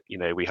budget,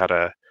 it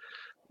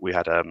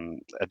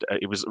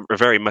was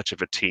very much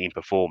of a team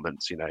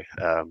performance, it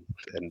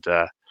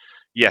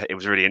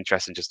was really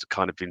interesting just to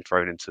kind of been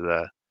thrown into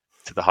the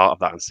heart of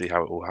that and see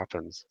how it all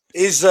happens.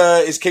 Is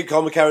Keep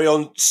Calm and Carry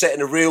On set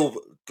in a real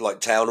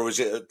town, or is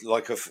it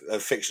like a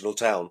fictional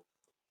town?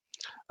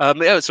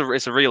 It's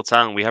a real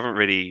town. We haven't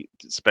really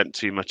spent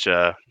too much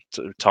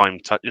time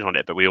touching on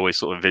it, but we always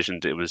sort of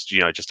envisioned it was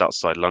just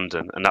outside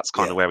London, and that's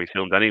kind of where we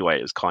filmed anyway.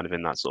 It was kind of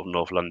in that sort of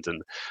North London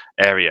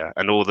area,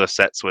 and all the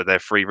sets were their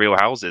free real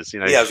houses. I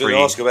was going to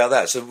ask about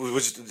that. So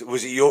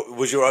was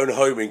your own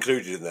home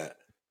included in that?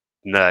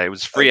 No, it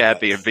was free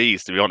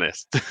Airbnbs, to be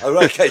honest.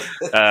 Oh, okay.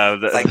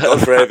 Thank God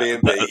for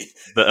Airbnb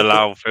that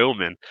allow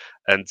filming,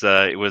 and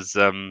it was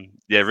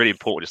really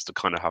important just to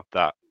kind of have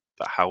that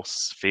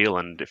house feel,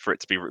 and for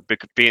it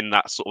to be in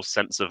that sort of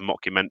sense of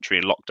mockumentary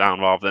and lockdown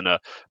rather than a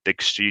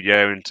big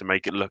studio, and to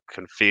make it look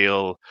and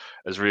feel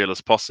as real as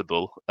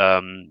possible.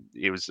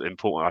 It was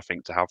important, I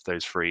think, to have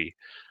those three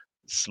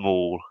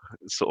small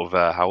sort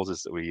of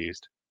houses that we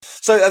used.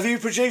 So have you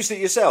produced it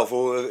yourself,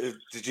 or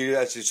did you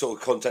actually sort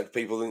of contact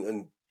people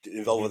and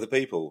involve other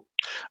people?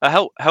 I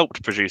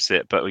helped produce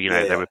it, but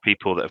there were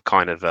people that have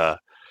kind of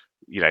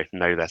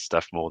know their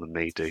stuff more than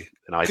me do,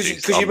 and I do.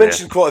 Because you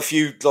mentioned quite a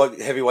few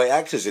heavyweight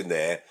actors in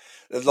there.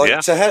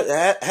 So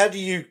how do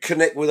you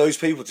connect with those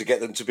people to get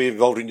them to be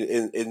involved in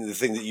the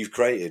thing that you've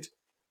created?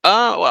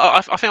 Well,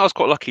 I think I was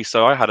quite lucky.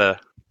 So I had a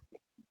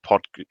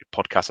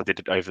podcast I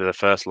did over the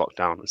first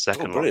lockdown and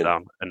second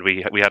lockdown, and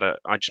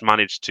I just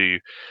managed to,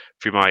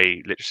 through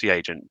my literacy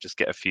agent, just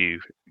get a few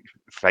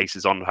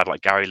faces on. I had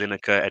like Gary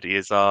Lineker, Eddie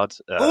Izzard,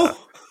 a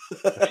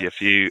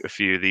few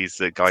of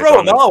these guys.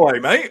 Throw them our way,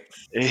 mate.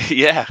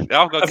 Yeah,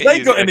 have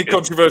they got any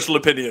controversial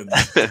opinions?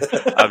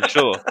 I'm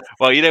sure.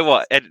 Well, you know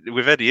what,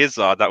 with Eddie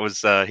Izzard, that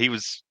was he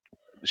was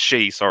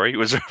Sorry,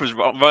 was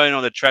running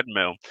on the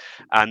treadmill,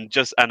 and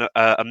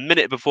a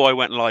minute before I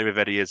went live with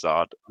Eddie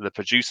Izzard, the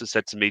producer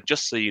said to me,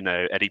 "Just so you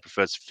know, Eddie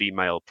prefers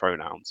female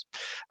pronouns,"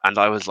 and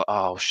I was like,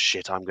 "Oh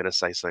shit, I'm gonna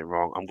say something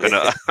wrong.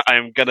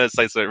 I'm gonna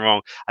say something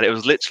wrong," and it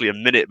was literally a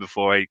minute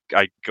before I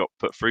got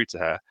put through to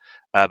her.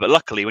 But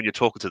luckily, when you're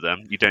talking to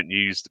them,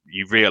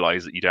 you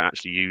realise that you don't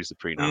actually use the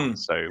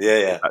pronouns. So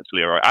it's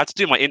actually all right. I had to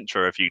do my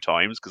intro a few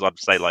times because I'd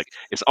say like,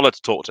 "It's an honour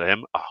to talk to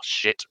him." Oh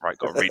shit, right,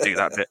 got to redo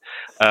that bit.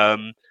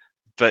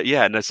 But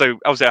yeah, no. So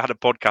obviously I had a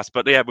podcast,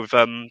 but yeah, with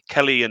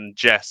Kelly and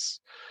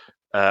Jess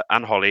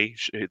and Holly,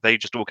 they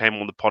just all came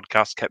on the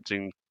podcast, kept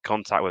in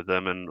contact with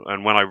them,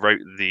 and when I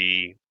wrote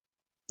the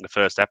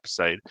first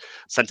episode,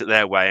 sent it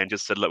their way and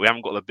just said, "Look, we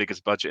haven't got the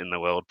biggest budget in the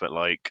world, but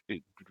like,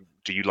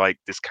 do you like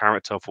this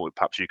character? I thought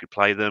perhaps you could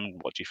play them.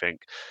 What do you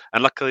think?"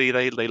 And luckily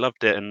they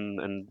loved it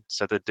and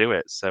said they'd do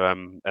it. So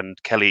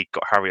and Kelly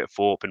got Harriet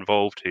Thorpe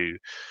involved, who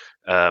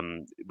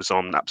was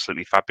on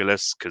Absolutely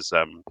Fabulous, because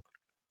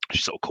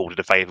she sort of called it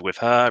a favor with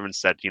her and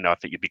said, "I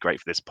think you'd be great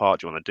for this part.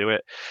 Do you want to do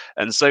it?"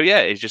 And so yeah,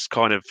 it just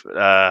kind of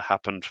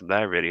happened from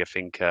there. Really, I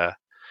think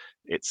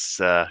it's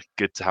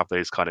good to have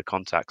those kind of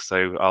contacts.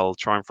 So I'll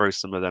try and throw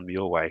some of them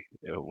your way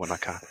when I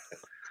can.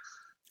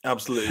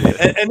 Absolutely.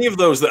 Any of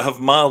those that have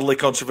mildly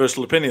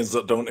controversial opinions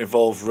that don't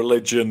involve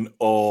religion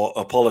or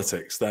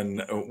politics,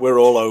 then we're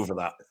all over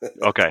that.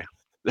 Okay.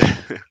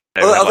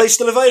 Are they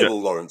still available,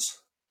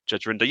 Lawrence?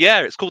 Judge Rinder. Yeah,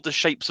 it's called The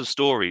Shapes of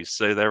Stories.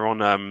 So they're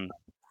on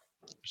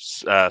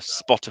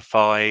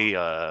Spotify,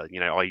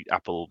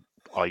 Apple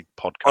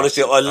iPodcast.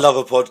 Honestly, I love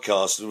a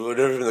podcast.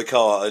 Whenever I'm in the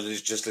car, I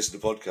just listen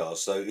to podcasts.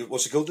 So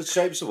what's it called? The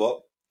Shapes of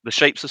what? The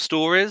Shapes of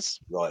Stories.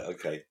 Right,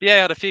 okay. Yeah, I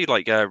had a few,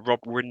 like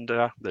Rob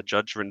Rinder, the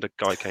Judge Rinder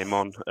guy came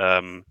on.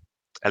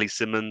 Ellie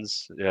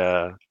Simmons,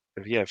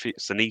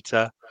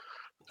 Sunita.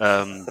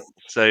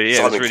 So yeah,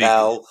 Simon really...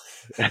 Cowell.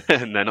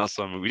 No, not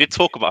Simon. We did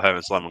talk about her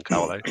and Simon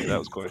Cowell, though. So that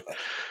was great.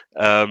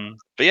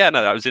 But yeah,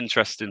 no, that was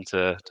interesting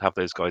to have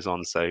those guys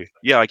on. So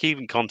yeah, I keep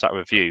in contact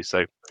with you.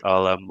 So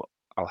I'll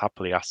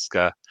happily ask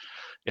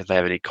if they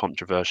have any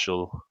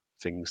controversial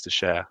things to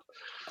share.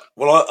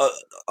 Well,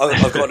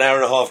 I've got an hour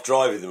and a half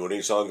drive in the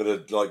morning, so I'm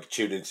going to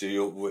tune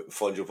into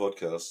find your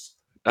podcast.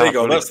 There you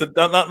go. Brilliant.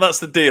 That's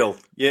the deal.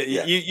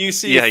 Yeah. You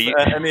see if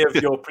any of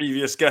your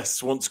previous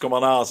guests want to come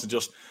on ours and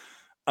just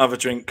have a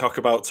drink, cock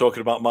about,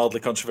 talking about mildly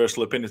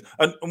controversial opinions.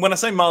 And when I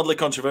say mildly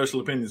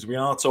controversial opinions, we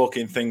are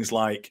talking things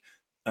like,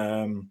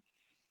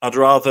 I'd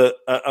rather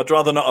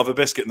not have a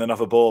biscuit than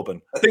have a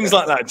bourbon. Things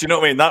like that. Do you know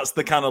what I mean? That's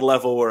the kind of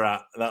level we're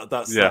at.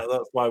 That's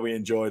why we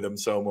enjoy them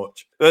so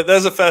much.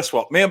 There's a fair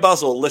swap. Me and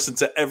Basil listen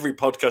to every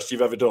podcast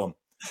you've ever done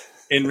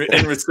in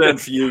return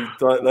for you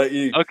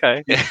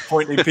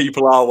pointing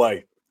people our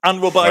way. And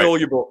we'll buy all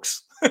your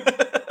books.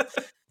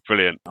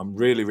 Brilliant. I'm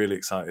really, really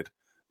excited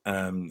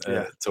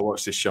to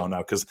watch this show now,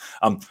 because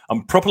I'm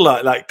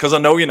properly because I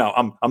know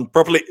I'm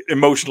properly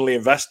emotionally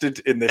invested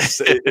in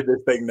this in this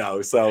thing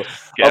now. So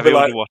I'll be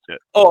like, watch it.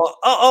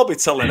 I'll be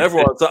telling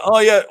everyone,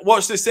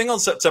 watch this thing on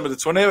September the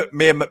 20th.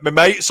 Me and my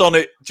mates on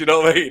it. Do you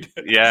know what I mean?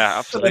 Yeah,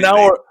 absolutely.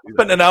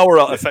 Spent an hour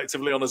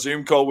effectively on a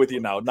Zoom call with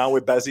you now. Now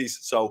we're bezies,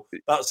 so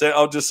that's it.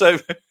 I'll just say,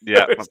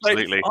 yeah,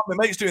 absolutely. My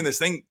mate's doing this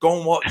thing. Go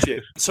and watch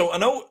it. So I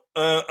know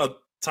a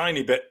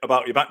tiny bit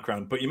about your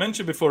background, but you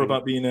mentioned before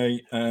about being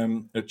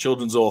a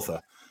children's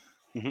author,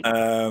 but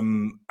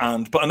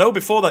I know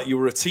before that you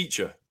were a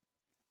teacher.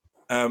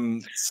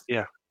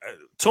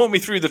 Talk me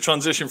through the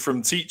transition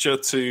from teacher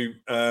to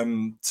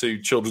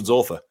children's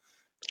author.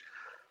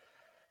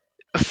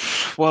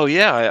 Well,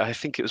 yeah, I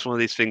think it was one of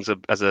these things. I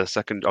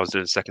was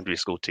doing secondary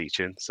school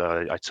teaching,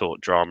 so I taught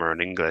drama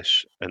and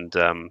English, and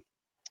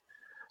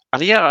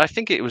yeah, I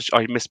think it was.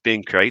 I miss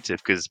being creative,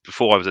 because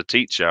before I was a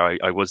teacher,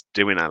 I was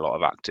doing a lot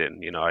of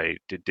acting. I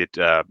did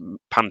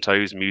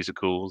pantos,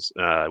 musicals.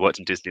 I worked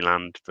in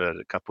Disneyland for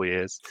a couple of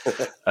years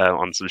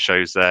on some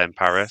shows there in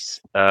Paris,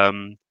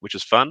 which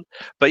was fun.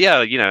 But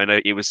yeah,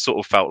 it was sort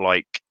of felt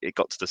like it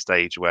got to the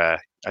stage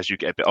where, as you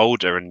get a bit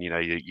older, and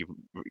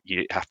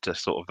you have to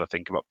sort of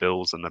think about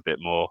bills and having a bit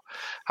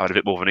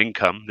more of an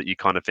income, that you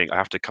kind of think, I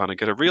have to kind of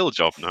get a real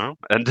job now,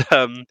 and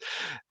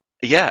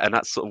yeah, and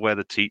that's sort of where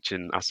the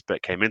teaching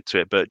aspect came into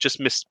it. But just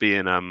missed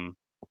being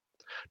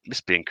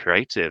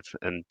creative,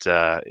 and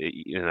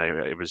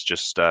it was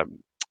just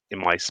in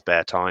my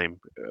spare time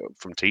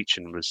from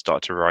teaching, was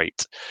start to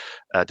write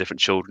different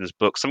children's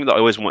books. Something that I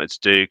always wanted to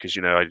do, because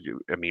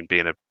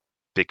being a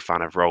big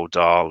fan of Roald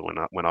Dahl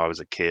when I was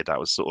a kid, that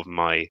was sort of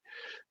my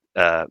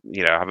I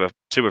have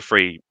 2 or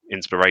 3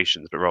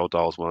 inspirations, but Roald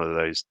Dahl's one of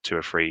those 2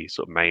 or 3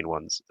 sort of main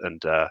ones,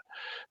 and that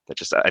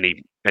just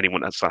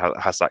anyone that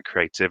has that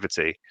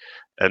creativity,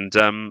 and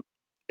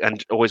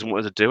always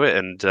wanted to do it,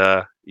 and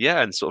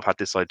and sort of had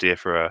this idea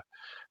for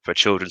a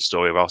children's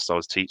story whilst I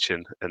was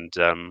teaching,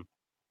 and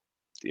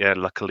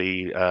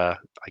luckily I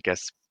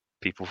guess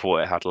people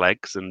thought it had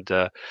legs, and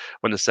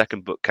when the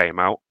second book came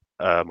out,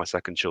 my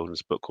second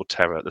children's book called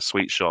Terror at the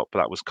Sweet Shop,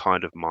 that was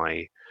kind of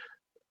my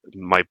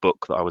my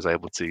book that I was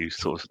able to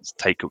sort of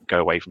go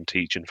away from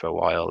teaching for a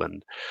while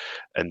and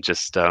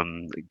just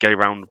been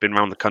around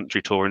the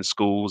country touring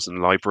schools and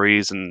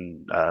libraries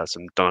and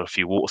done a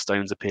few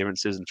Waterstones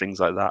appearances and things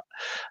like that.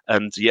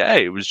 And yeah,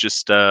 it was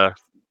just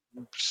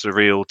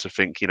surreal to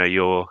think,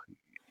 your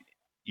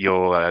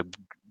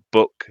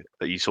book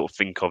that you sort of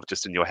think of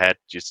just in your head,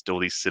 just all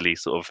these silly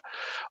sort of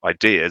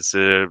ideas,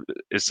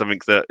 is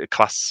something that a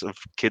class of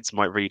kids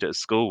might read at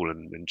school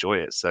and enjoy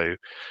it. So it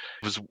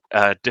was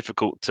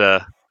difficult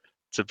to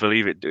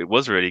believe it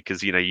was really,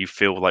 because you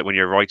feel like when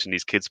you're writing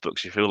these kids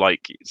books, you feel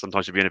like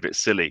sometimes you're being a bit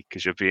silly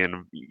because you're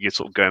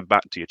sort of going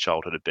back to your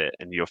childhood a bit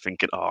and you're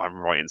thinking, oh, I'm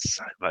writing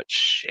so much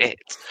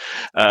shit.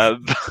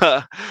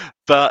 But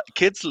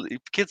kids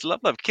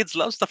love that. Kids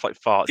love stuff like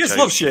fart Kids jokes.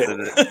 love shit.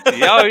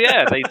 Oh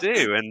yeah, they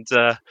do. And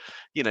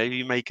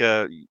you make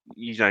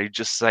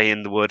just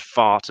saying the word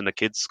fart in a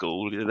kid's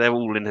school, they're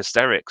all in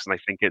hysterics and they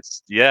think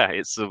it's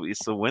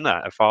a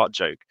winner, a fart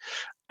joke.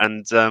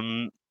 And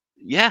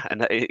yeah,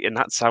 and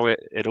that's how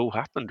it all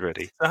happened,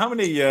 really. So how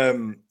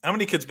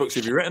many kids books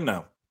have you written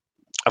now?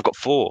 I've got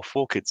four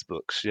kids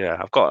books. Yeah,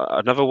 I've got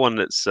another one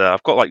that's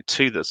I've got like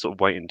two that's sort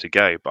of waiting to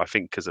go, but I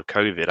think because of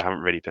COVID, I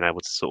haven't really been able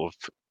to sort of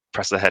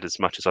press ahead as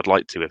much as I'd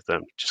like to with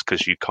them, just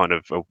because you kind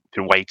of have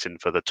been waiting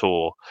for the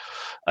tour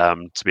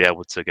to be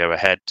able to go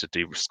ahead to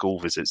do school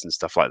visits and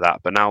stuff like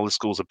that. But now the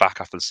schools are back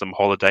after some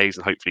holidays,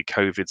 and hopefully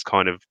COVID's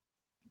kind of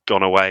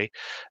gone away.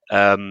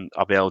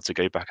 I'll be able to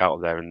go back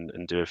out there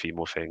and do a few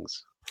more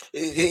things.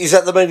 Is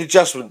that the main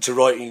adjustment to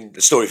writing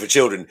a story for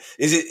children?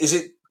 Is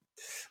it?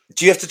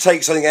 Do you have to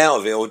take something out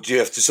of it, or do you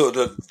have to sort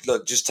of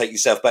just take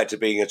yourself back to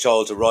being a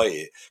child to write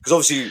it? Because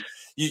obviously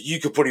you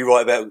could probably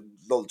write about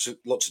lots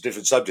of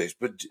different subjects,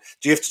 but do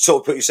you have to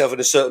sort of put yourself in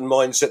a certain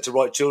mindset to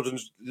write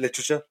children's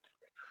literature?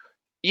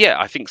 Yeah,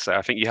 I think so.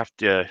 I think you have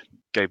to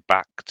go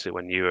back to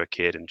when you were a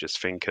kid and just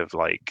think of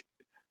like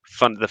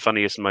the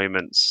funniest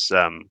moments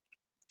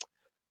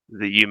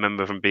that you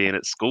remember from being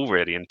at school,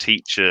 really, and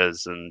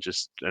teachers and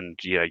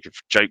your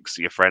jokes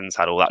that your friends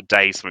had all that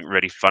day. Something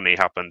really funny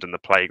happened in the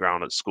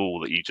playground at school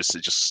that it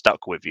just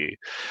stuck with you,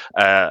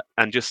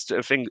 and just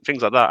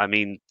things like that. I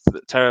mean,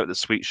 Terror at the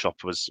Sweet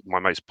Shop was my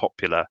most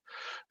popular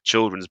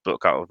children's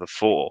book out of the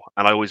four,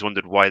 and I always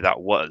wondered why that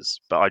was.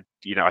 But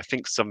I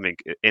think something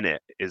in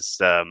it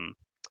is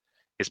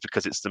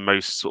because it's the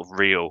most sort of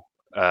real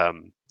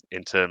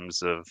in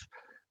terms of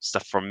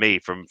stuff from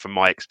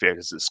my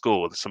experience at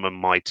school. Some of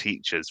my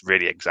teachers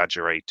really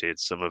exaggerated,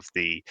 some of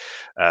the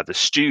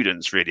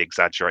students really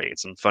exaggerated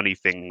some funny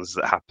things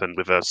that happened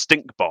with a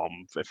stink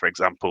bomb, for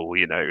example.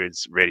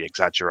 It's really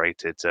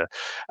exaggerated,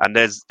 and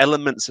there's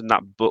elements in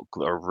that book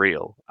that are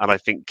real, and I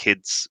think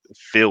kids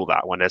feel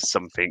that when there's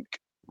something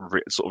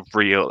sort of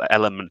real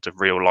element of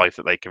real life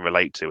that they can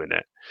relate to in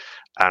it.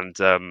 And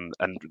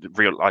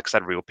real, like I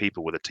said, real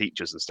people with the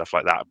teachers and stuff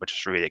like that, but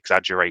just really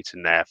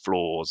exaggerating their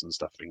flaws and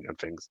stuff and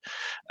things.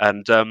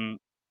 And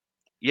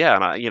yeah,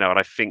 and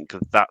I think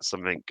that's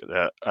something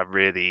that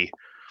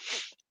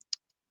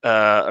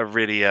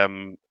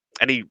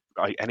any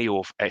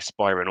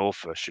aspiring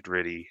author should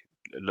really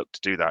look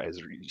to do. That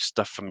is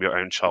stuff from your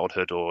own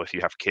childhood, or if you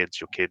have kids,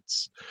 your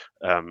kids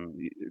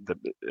the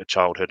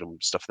childhood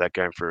and stuff they're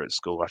going through at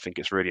school. I think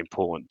it's really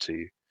important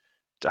to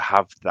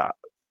have that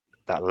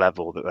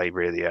level that they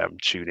really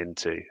tune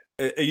into.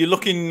 Are you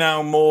looking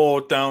now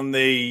more down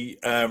the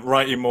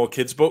writing more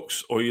kids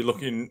books, or are you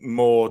looking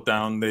more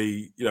down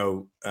the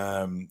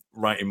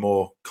writing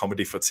more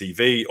comedy for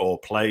TV or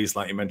plays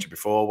like you mentioned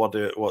before?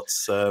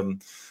 What's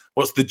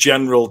the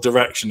general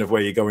direction of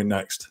where you're going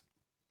next?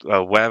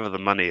 Well, wherever the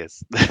money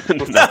is.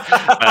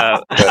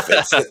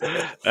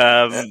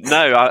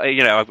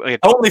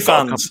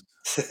 OnlyFans.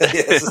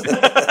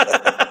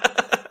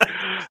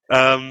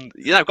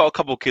 I've got a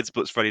couple of kids'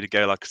 books ready to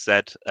go. Like I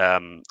said,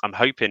 I'm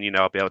hoping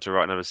I'll be able to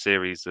write another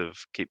series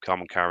of Keep Calm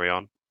and Carry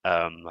On.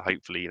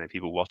 Hopefully,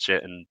 people watch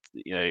it, and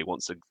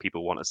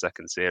people want a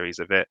second series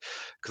of it,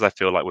 because I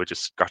feel like we're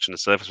just scratching the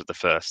surface with the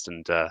first,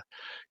 and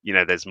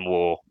there's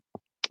more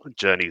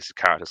journeys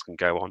characters can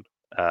go on.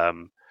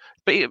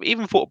 But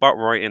even thought about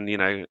writing,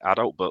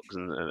 adult books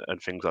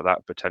and things like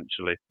that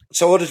potentially.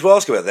 So I wanted to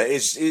ask about that.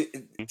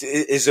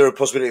 Is there a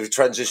possibility of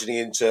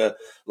transitioning into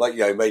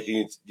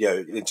making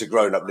into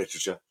grown-up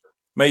literature?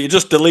 Mate, you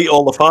just delete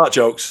all the fart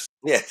jokes.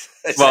 Yeah.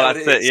 Well,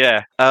 that's it.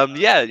 Yeah.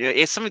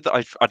 It's something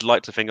that I'd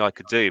like to think I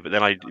could do, but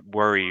then I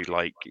worry,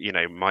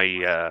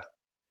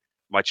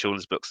 my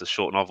children's books are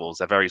short novels.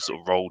 They're very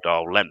sort of Roald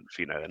Dahl length,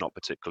 they're not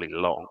particularly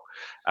long.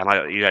 And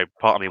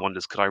part of me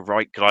wonders, have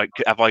I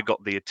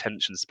got the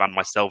attention span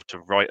myself to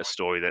write a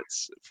story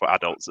that's for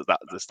adults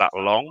that's that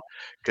long?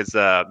 Because,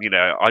 I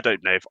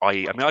don't know if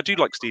I do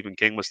like Stephen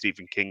King. I'm a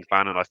Stephen King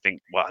fan, and I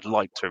think, well, I'd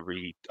like to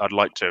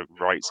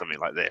write something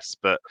like this.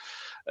 But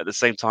at the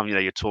same time, you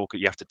have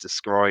to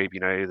describe,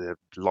 the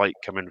light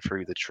coming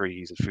through the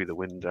trees and through the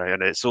window,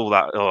 and it's all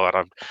that.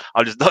 And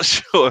I'm just not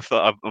sure if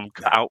I'm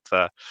out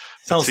for.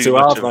 Sounds too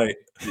hard, mate.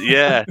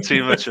 Yeah,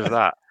 too much of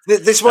that.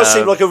 This might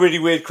seem like a really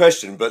weird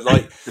question, but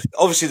like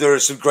obviously there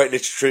is some great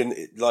literature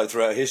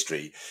throughout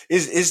history.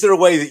 Is there a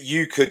way that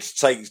you could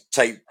take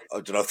I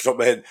don't know off the top of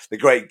my head The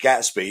Great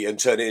Gatsby and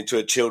turn it into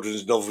a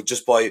children's novel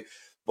just by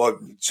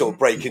sort of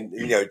breaking,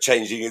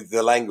 changing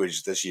the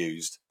language that's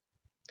used?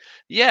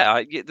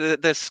 Yeah,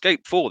 there's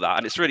scope for that,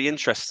 and it's really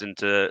interesting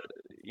to,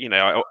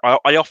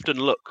 I often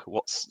look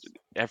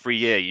every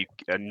year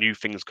new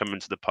things come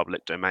into the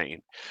public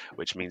domain,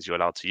 which means you're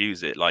allowed to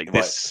use it. Like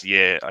this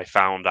year, I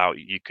found out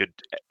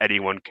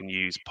anyone can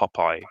use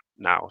Popeye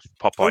now.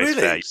 Popeye is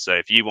fair. So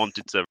if you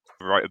wanted to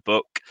write a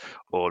book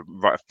or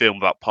write a film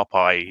about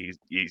Popeye,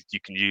 you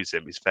can use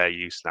him. He's fair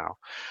use now.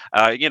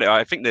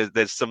 I think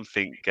there's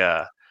something.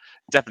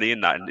 Definitely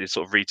in that, and it's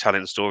sort of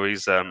retelling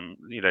stories.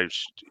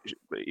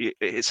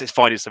 It's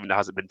finding something that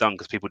hasn't been done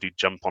because people do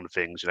jump on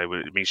things. I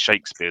mean,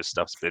 Shakespeare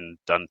stuff's been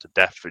done to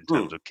death in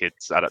terms of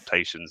kids'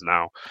 adaptations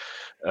now.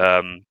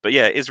 But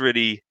yeah, it is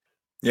really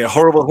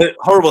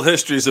horrible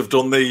histories have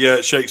done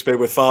the Shakespeare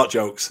with fart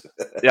jokes.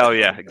 Oh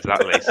yeah,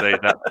 exactly. So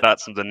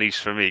that's the niche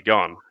for me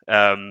gone.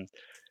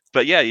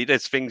 But yeah,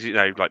 there's things,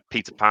 like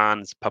Peter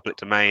Pan's public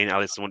domain,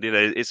 Alice in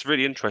Wonderland. It's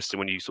really interesting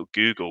when you sort of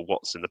Google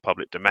what's in the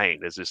public domain.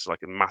 There's just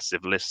like a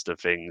massive list of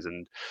things,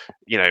 and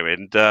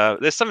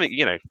there's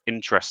something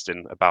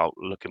interesting about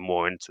looking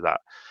more into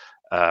that.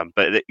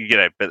 But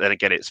then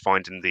again, it's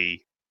finding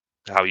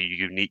how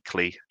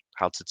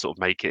to sort of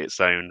make it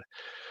its own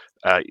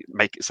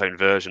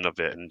version of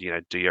it, and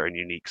do your own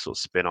unique sort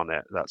of spin on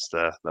it. That's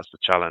the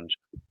challenge.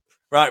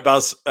 Right,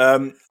 Baz.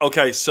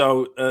 Okay,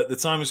 so the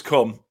time has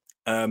come.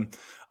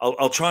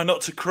 I'll try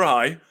not to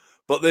cry,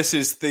 but this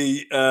is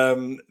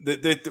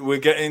we're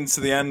getting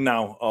to the end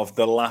now of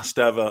the last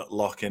ever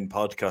Lock-In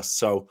podcast.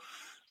 So,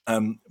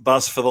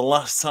 Baz, for the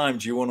last time,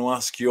 do you want to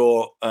ask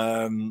your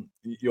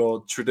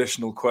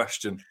traditional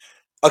question?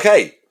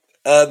 Okay.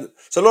 So,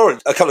 Lauren,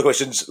 a couple of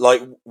questions.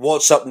 Like,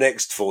 what's up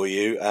next for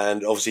you?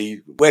 And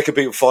obviously, where can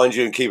people find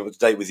you and keep up to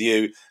date with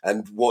you?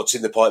 And what's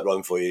in the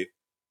pipeline for you?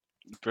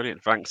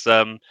 Brilliant, thanks.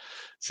 So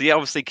yeah,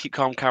 obviously, Keep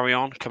Calm, Carry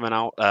On coming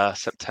out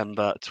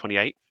September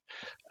 28th.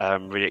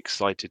 I'm really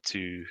excited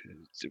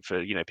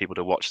for people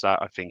to watch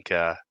that. I think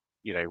I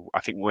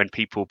think when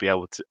people be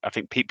able to,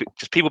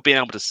 people being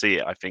able to see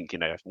it. I think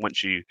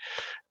once you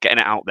getting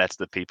it out there to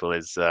the people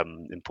is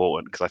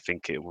important, because I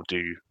think it will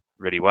do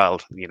really well.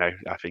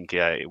 I think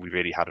we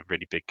really had a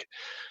really big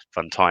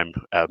fun time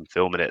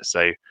filming it.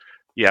 So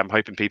yeah, I'm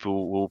hoping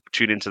people will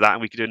tune into that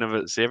and we could do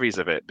another series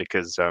of it,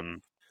 because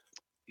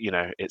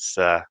it's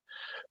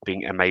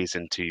been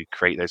amazing to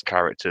create those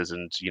characters,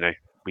 and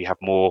we have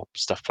more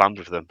stuff planned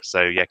with them.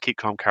 So yeah, Keep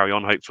Calm, Carry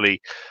On.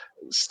 Hopefully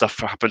stuff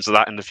happens to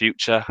that in the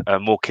future.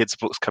 More kids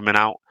books coming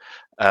out.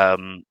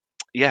 And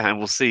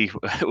we'll see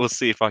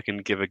if I can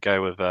give a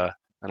go with an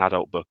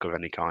adult book of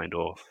any kind,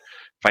 or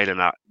failing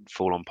that,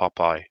 fall on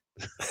Popeye.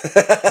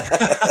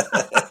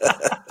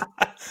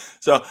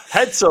 So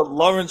head to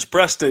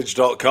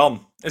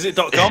lawrenceprestidge.com. Is it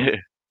 .com?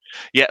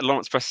 Yeah,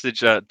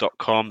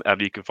 lawrenceprestidge.com.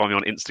 You can find me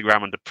on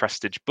Instagram under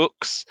Prestidge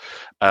Books.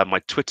 My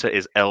Twitter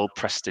is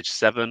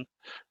lprestidge7.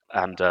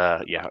 And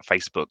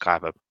Facebook, I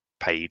have a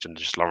page and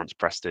just Lawrence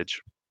Prestidge.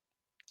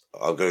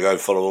 I'm going to go and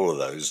follow all of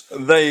those.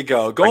 There you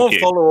go. Go and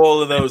follow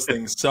all of those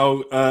things.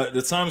 So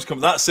the time's come.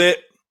 That's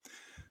it.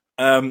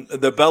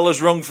 The bell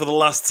has rung for the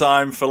last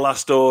time for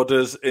last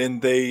orders in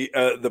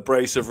the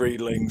brace of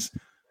readlings.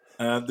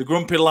 The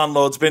grumpy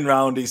landlord's been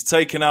round. He's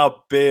taken our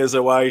beers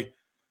away.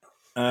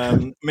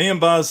 Me and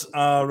Baz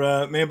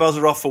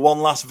are off for one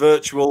last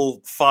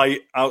virtual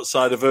fight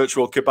outside a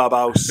virtual kebab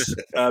house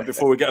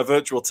before we get a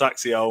virtual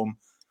taxi home.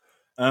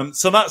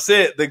 So that's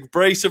it. The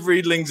brace of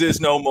readlings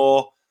is no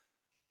more.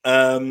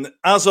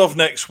 As of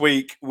next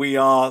week, we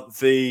are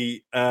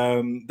the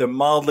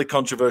mildly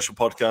controversial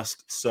podcast.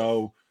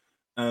 So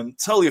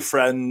tell your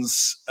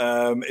friends,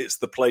 it's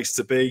the place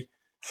to be.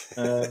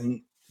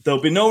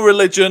 There'll be no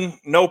religion,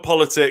 no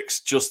politics,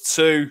 just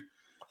two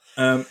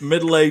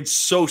middle-aged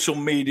social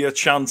media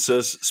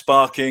chanters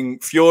sparking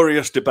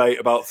furious debate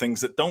about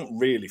things that don't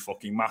really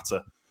fucking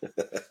matter.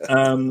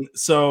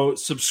 So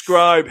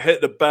subscribe,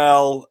 hit the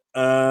bell,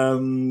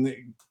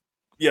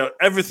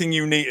 everything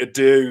you need to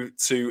do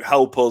to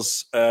help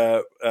us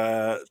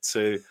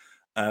to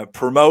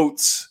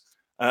promote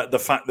the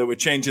fact that we're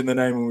changing the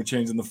name and we're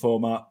changing the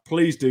format.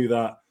 Please do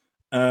that.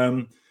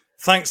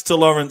 Thanks to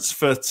Lawrence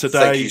for today.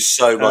 Thank you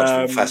so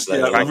much for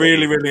fascinating. I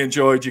really, really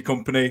enjoyed your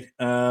company.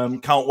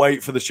 Can't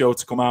wait for the show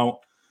to come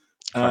out.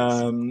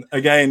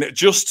 Again,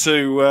 just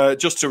to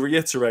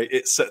reiterate,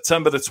 it's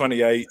September the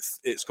 28th.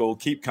 It's called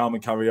Keep Calm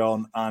and Carry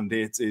On, and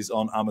it is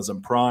on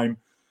Amazon Prime.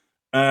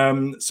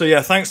 So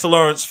yeah, thanks to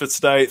Lawrence for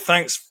today.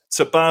 Thanks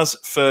to Baz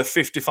for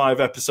 55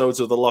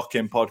 episodes of the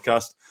Lock-In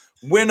podcast.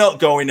 We're not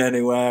going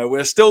anywhere.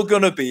 We're still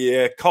going to be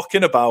here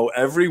cocking about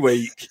every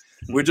week.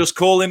 We're just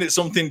calling it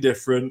something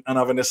different and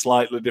having a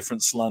slightly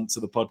different slant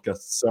to the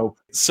podcast.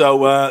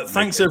 So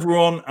thanks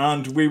everyone,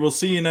 and we will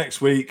see you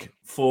next week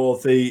for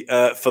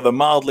the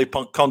mildly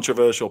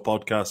controversial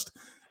podcast.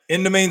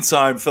 In the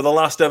meantime, for the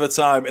last ever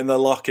time in the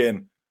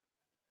Lock-In,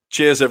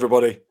 cheers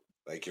everybody.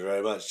 Thank you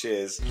very much.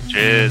 Cheers.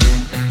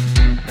 Cheers.